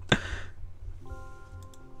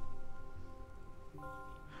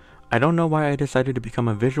 I don't know why I decided to become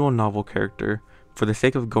a visual novel character for the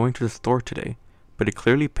sake of going to the store today, but it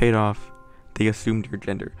clearly paid off. They assumed your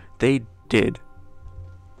gender. They did.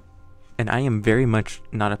 And I am very much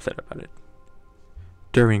not upset about it.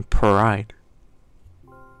 During Pride.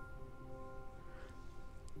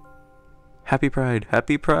 Happy Pride.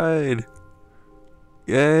 Happy Pride.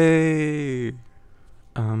 Yay.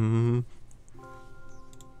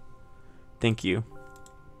 Thank you.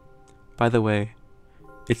 By the way,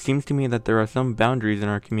 it seems to me that there are some boundaries in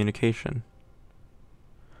our communication.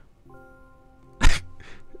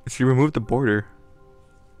 She removed the border.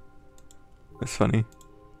 That's funny.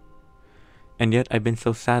 And yet I've been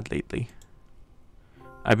so sad lately.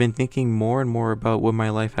 I've been thinking more and more about what my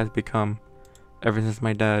life has become ever since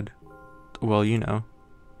my dad, well, you know,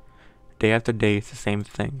 day after day it's the same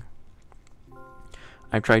thing.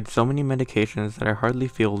 I've tried so many medications that I hardly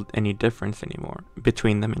feel any difference anymore,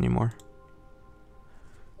 between them anymore.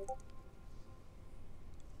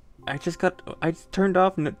 I just turned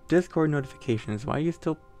off Discord notifications. Why are you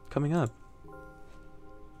still coming up?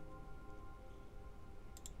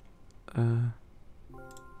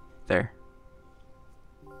 There.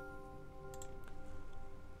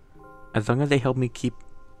 As long as they help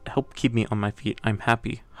keep me on my feet, I'm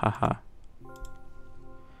happy. Haha.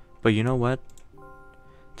 But you know what?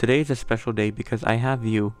 Today is a special day because I have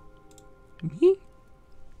you. Me?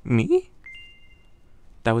 Me?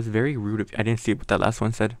 That was very rude of you. I didn't see what that last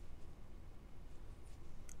one said.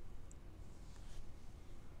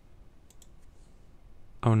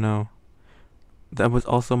 Oh no. That was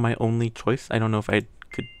also my only choice. I don't know if I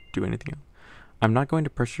could do anything else. I'm not going to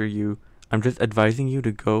pressure you. I'm just advising you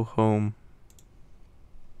to go home.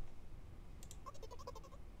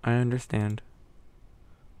 I understand.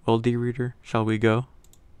 Well, dear reader, shall we go?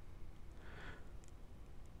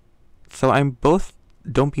 So I'm both...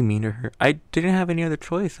 Don't be mean to her. I didn't have any other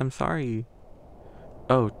choice. I'm sorry.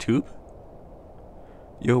 Oh, tube?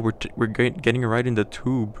 Yo, we're getting a ride in the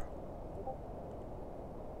tube.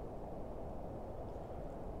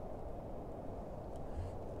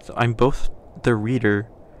 So I'm both the reader,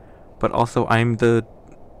 but also I'm the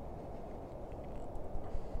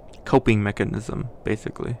coping mechanism,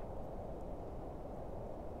 basically.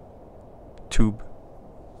 Tube.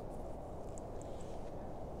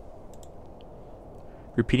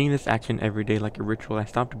 Repeating this action every day like a ritual, I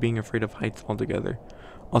stopped being afraid of heights altogether.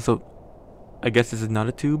 Also, I guess this is not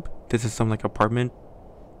a tube. This is some like apartment,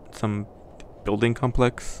 some building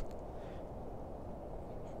complex.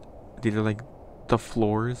 These are like the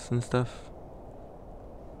floors and stuff.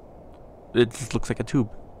 It just looks like a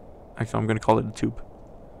tube. Actually, I'm gonna call it a tube.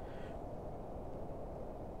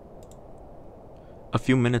 A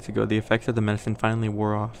few minutes ago, the effects of the medicine finally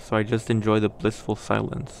wore off, so I just enjoy the blissful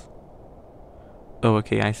silence. Oh,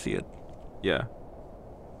 okay, I see it. Yeah.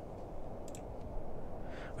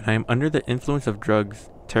 When I am under the influence of drugs,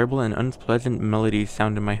 terrible and unpleasant melodies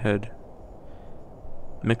sound in my head.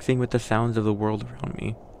 Mixing with the sounds of the world around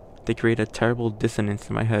me, they create a terrible dissonance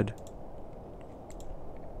in my head.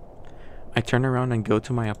 I turn around and go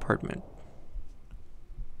to my apartment.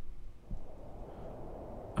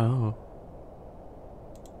 Oh.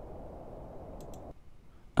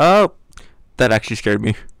 Oh! That actually scared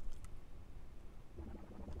me.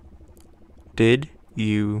 Did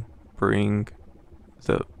you bring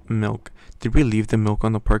the milk? Did we leave the milk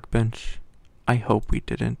on the park bench? I hope we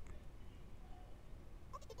didn't.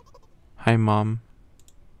 Hi, Mom.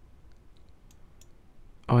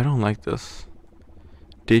 Oh, I don't like this.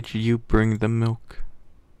 Did you bring the milk?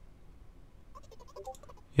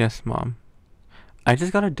 Yes, Mom. I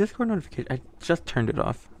just got a Discord notification. I just turned it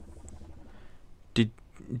off.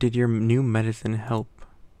 Did your new medicine help?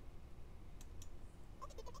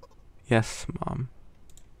 Yes, Mom.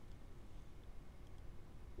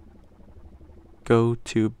 Go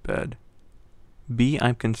to bed. B,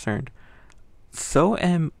 I'm concerned. So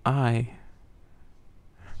am I.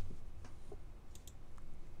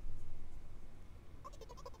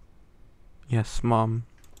 Yes, Mom.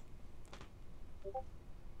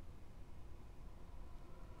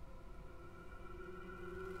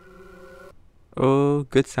 Oh,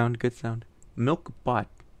 good sound, good sound. Milk bot.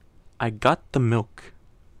 I got the milk.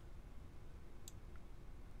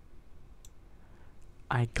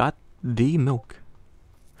 I got the milk.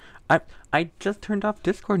 I just turned off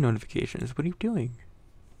Discord notifications. What are you doing?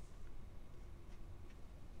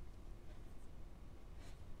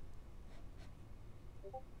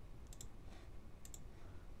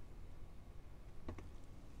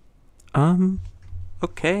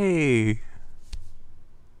 Okay.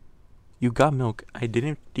 You got milk. I did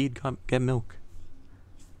indeed get milk.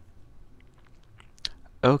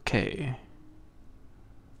 Okay.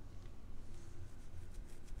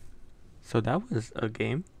 So that was a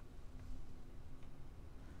game.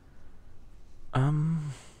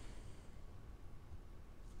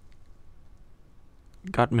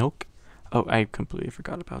 Got milk? Oh, I completely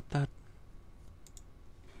forgot about that.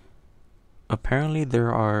 Apparently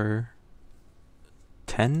there are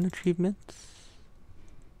 10 achievements.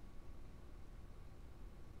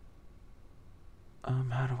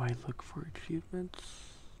 How do I look for achievements?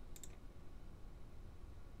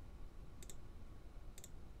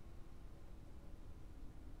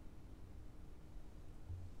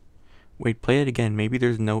 Wait, play it again. Maybe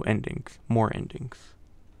there's no endings. More endings.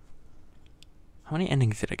 How many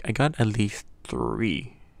endings did I got at least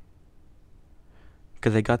 3.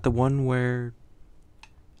 Because I got the one where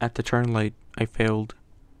at the turn light I failed.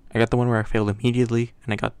 I got the one where I failed immediately,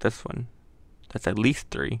 and I got this one. That's at least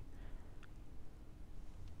 3.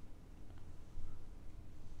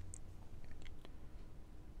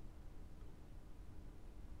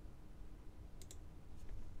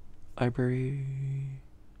 Library.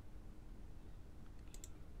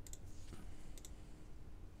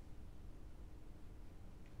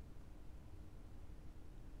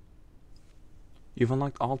 You've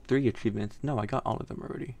unlocked all 3 achievements. No, I got all of them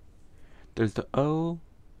already. There's the O,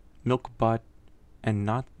 milk bot, and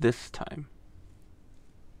not this time.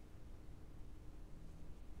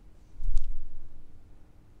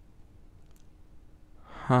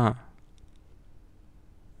 Huh.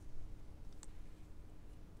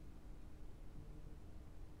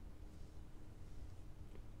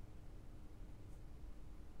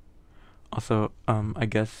 Also, I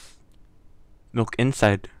guess Milk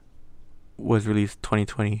Inside was released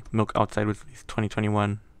 2020. Milk Outside was released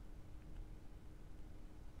 2021.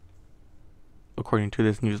 According to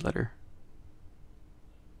this newsletter.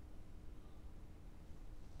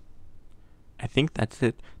 I think that's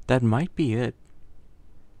it. That might be it.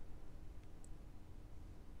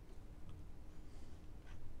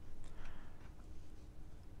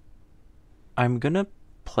 I'm gonna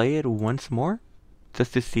play it once more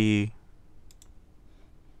just to see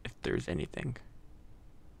if there's anything.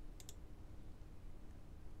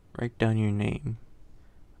 Write down your name.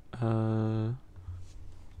 Let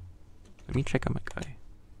me check on my guy.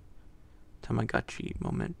 Tamagotchi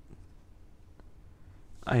moment.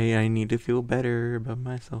 I need to feel better about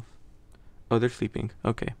myself. Oh, they're sleeping.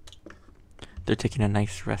 Okay. They're taking a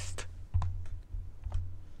nice rest.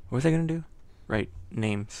 What was I gonna do? Right,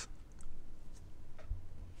 names.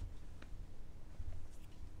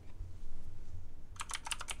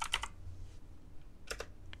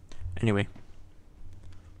 Anyway.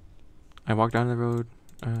 I walked down the road.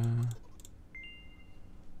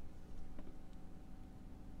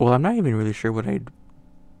 Well, I'm not even really sure what I'd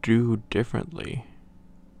do differently.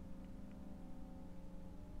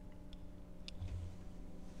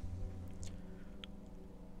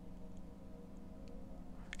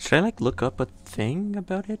 Should I like look up a thing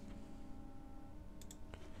about it?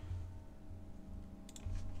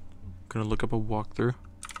 Gonna look up a walkthrough.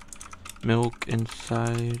 Milk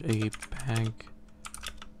inside a bag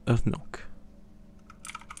of milk.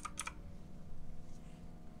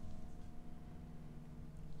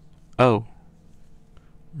 Oh.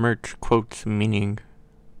 Merch quotes meaning.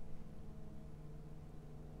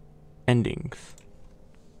 Endings.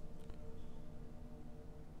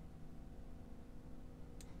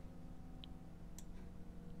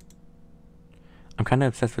 I'm kind of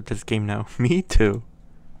obsessed with this game now. Me too.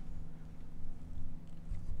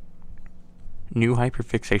 New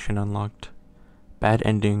hyperfixation unlocked. Bad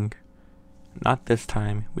ending. Not this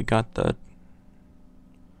time. We got the...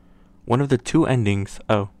 one of the two endings.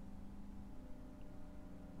 Oh.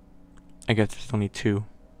 I guess there's only two.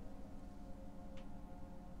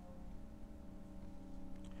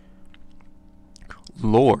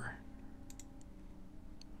 Lore.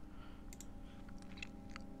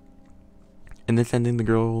 In this ending, the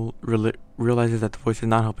girl realizes that the voice is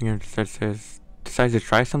not helping her and decides to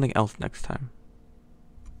try something else next time.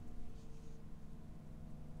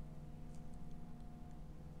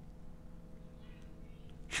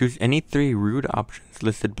 Choose any 3 rude options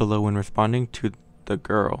listed below when responding to the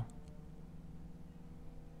girl.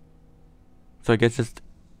 So I guess just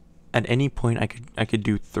at any point I could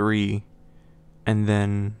do 3, and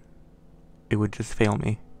then it would just fail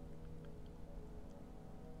me.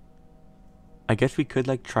 I guess we could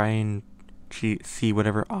like try and see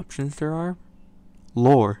whatever options there are.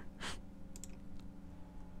 Lore.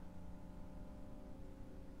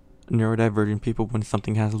 Neurodivergent people when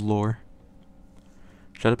something has lore.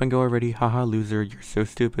 Shut up and go already, haha loser, you're so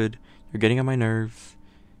stupid, you're getting on my nerves,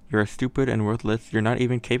 you're stupid and worthless, you're not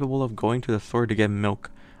even capable of going to the store to get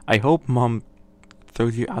milk. I hope mom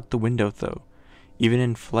throws you out the window though. Even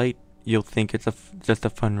in flight, you'll think it's just a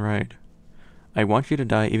fun ride. I want you to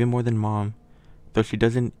die even more than mom, though she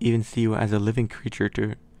doesn't even see you as a living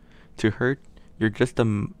creature. To her, you're just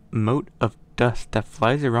a mote of dust that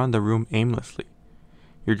flies around the room aimlessly.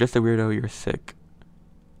 You're just a weirdo, you're sick.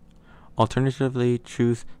 Alternatively,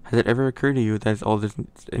 choose has it ever occurred to you that it's all this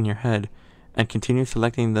in your head, and continue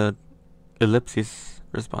selecting the ellipsis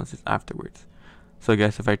responses afterwards. So I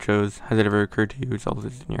guess if I chose has it ever occurred to you it's all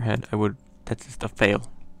this in your head, that's just a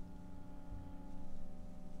fail.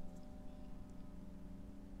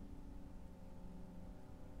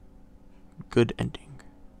 Good ending.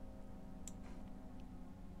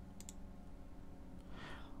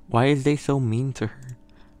 Why is they so mean to her?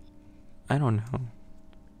 I don't know.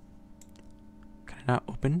 Can I not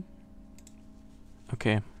open?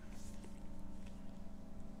 Okay.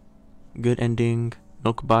 Good ending.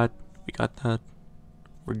 Milkbot. We got that.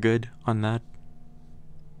 We're good on that.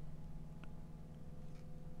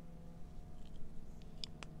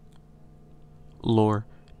 Lore.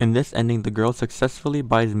 In this ending, the girl successfully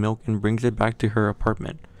buys milk and brings it back to her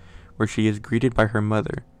apartment, where she is greeted by her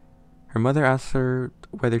mother. Her mother asks her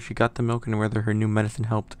whether she got the milk and whether her new medicine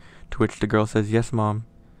helped, to which the girl says, "Yes, Mom."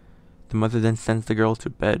 The mother then sends the girl to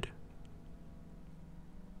bed.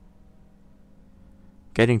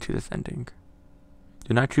 Getting to this ending.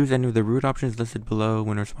 Do not choose any of the rude options listed below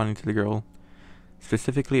when responding to the girl.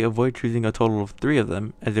 Specifically, avoid choosing a total of 3 of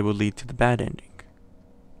them, as it will lead to the bad ending.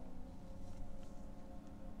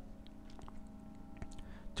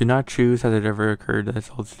 Do not choose has it ever occurred that it's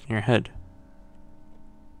all just in your head.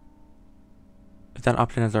 If that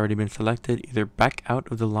option has already been selected, either back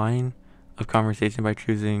out of the line of conversation by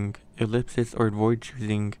choosing ellipsis or avoid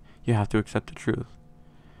choosing you have to accept the truth.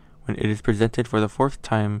 When it is presented for the 4th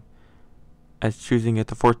time, as choosing it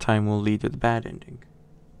the 4th time will lead to the bad ending.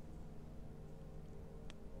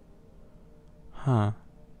 Huh.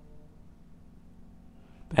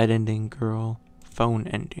 Bad ending, girl. Phone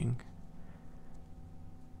ending.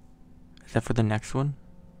 Is that for the next one?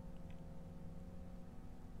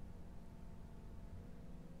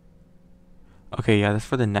 Okay, yeah, that's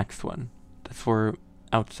for the next one. That's for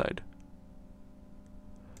outside.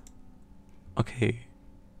 Okay.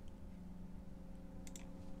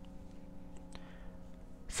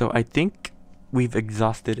 So I think we've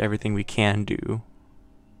exhausted everything we can do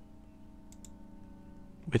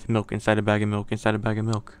with milk inside a bag of milk inside a bag of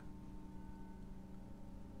milk.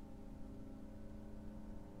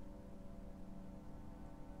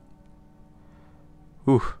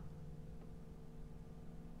 Ooh.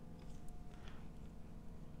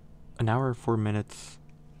 An hour, 4 minutes.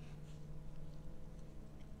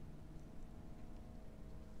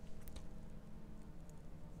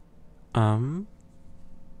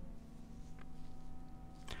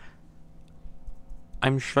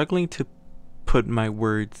 I'm struggling to put my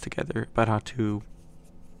words together about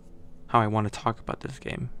how I want to talk about this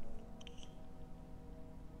game.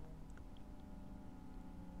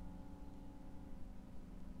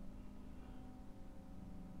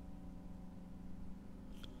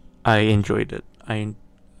 I enjoyed it.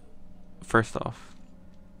 First off,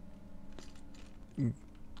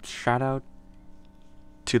 shout out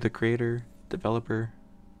to the creator, developer.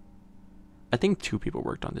 I think 2 people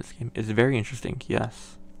worked on this game. It's very interesting,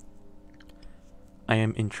 yes. I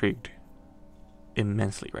am intrigued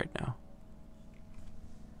immensely right now.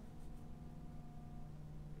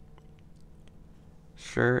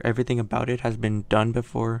 sure everything about it has been done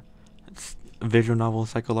before. It's a visual novel,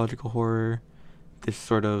 psychological horror, this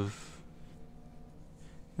sort of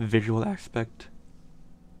visual aspect.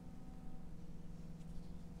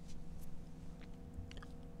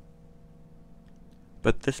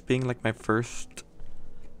 But this being like my first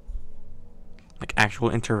like actual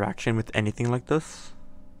interaction with anything like this,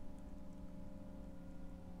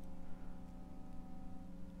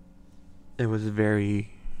 it was very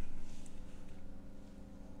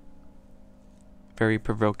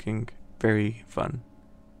provoking, very fun.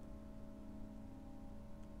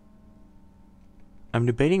 I'm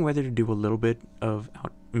debating whether to do a little bit of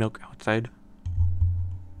milk outside.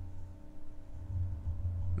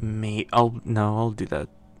 I'll do that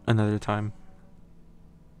another time.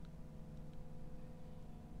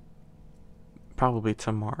 Probably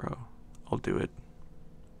tomorrow I'll do it.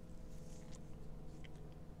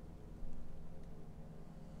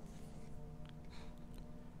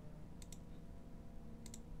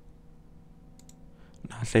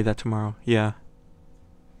 No, I'll say that tomorrow. Yeah.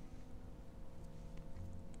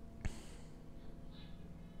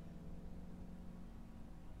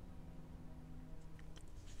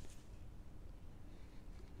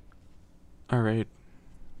 Alright.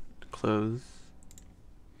 Close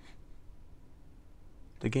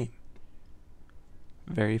the game.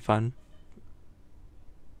 Very fun.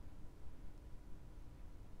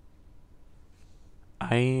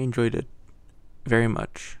 I enjoyed it very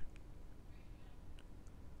much.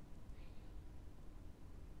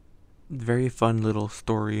 Very fun little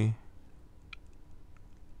story.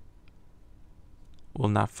 Well,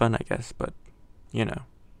 not fun, I guess, but you know.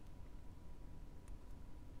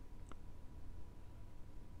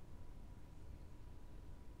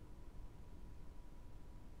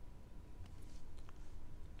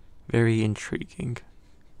 Very intriguing.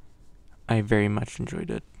 I very much enjoyed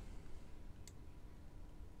it.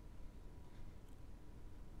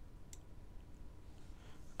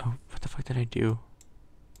 Oh, what the fuck did I do?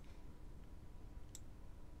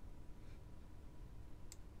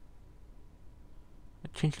 I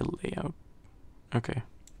changed the layout. Okay.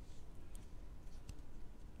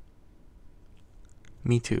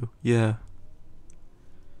 Me too. Yeah.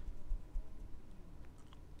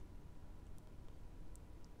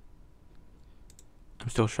 I'm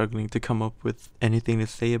still struggling to come up with anything to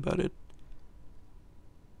say about it.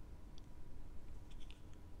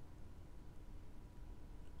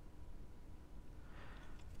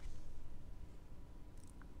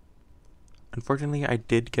 Unfortunately, I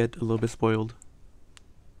did get a little bit spoiled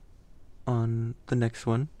on the next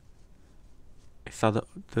one. I saw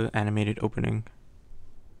the animated opening,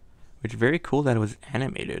 which is very cool that it was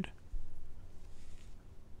animated.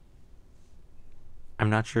 I'm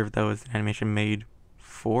not sure if that was an animation made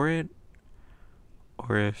for it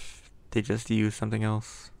or if they just used something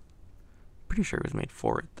else. Pretty sure it was made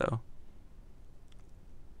for it though.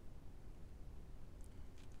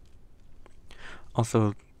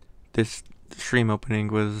 Also, this stream opening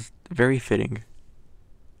was very fitting,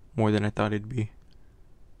 more than I thought it'd be.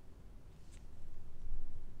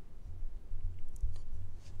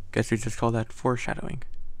 Guess we just call that foreshadowing.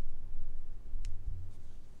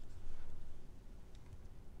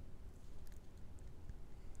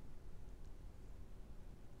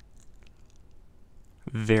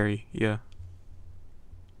 Very, yeah.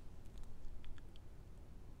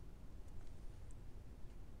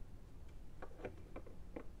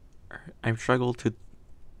 I've struggled to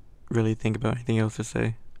really think about anything else to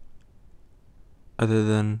say other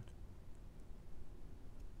than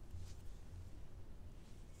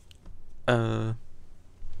I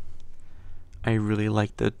really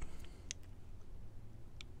liked it.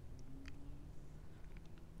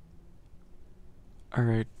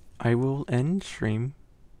 Alright, I will end stream.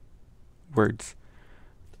 Words.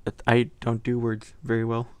 I don't do words very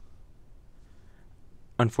well,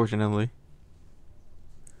 unfortunately.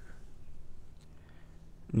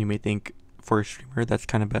 You may think for a streamer that's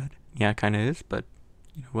kind of bad. Yeah, it kind of is, but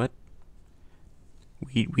you know what?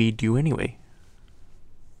 We do anyway.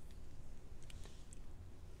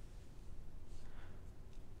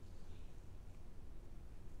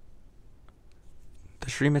 The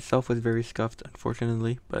stream itself was very scuffed,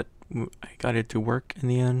 unfortunately, but I got it to work in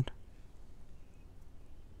the end.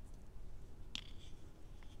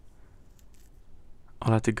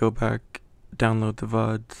 I'll have to go back, download the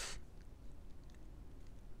VODs.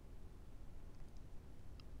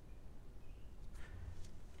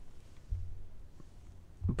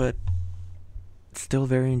 But still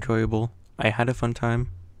very enjoyable. I had a fun time.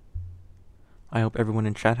 I hope everyone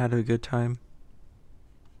in chat had a good time.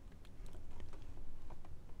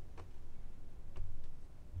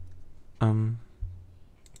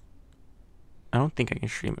 I don't think I can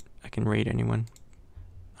stream it. I can raid anyone.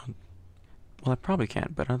 Well, I probably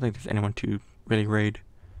can't, but I don't think there's anyone to really raid.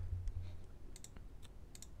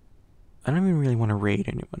 I don't even really want to raid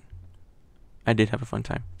anyone. I did have a fun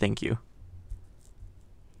time. Thank you.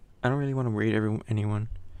 I don't really want to raid anyone.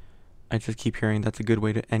 I just keep hearing that's a good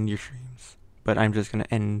way to end your streams. But I'm just going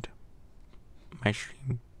to end my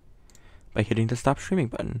stream by hitting the stop streaming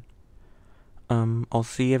button. I'll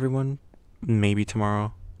see everyone maybe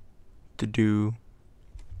tomorrow to do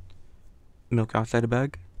milk outside a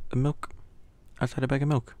bag of milk. Outside a bag of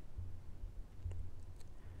milk.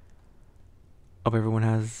 Hope everyone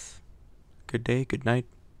has a good day, good night,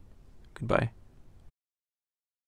 goodbye.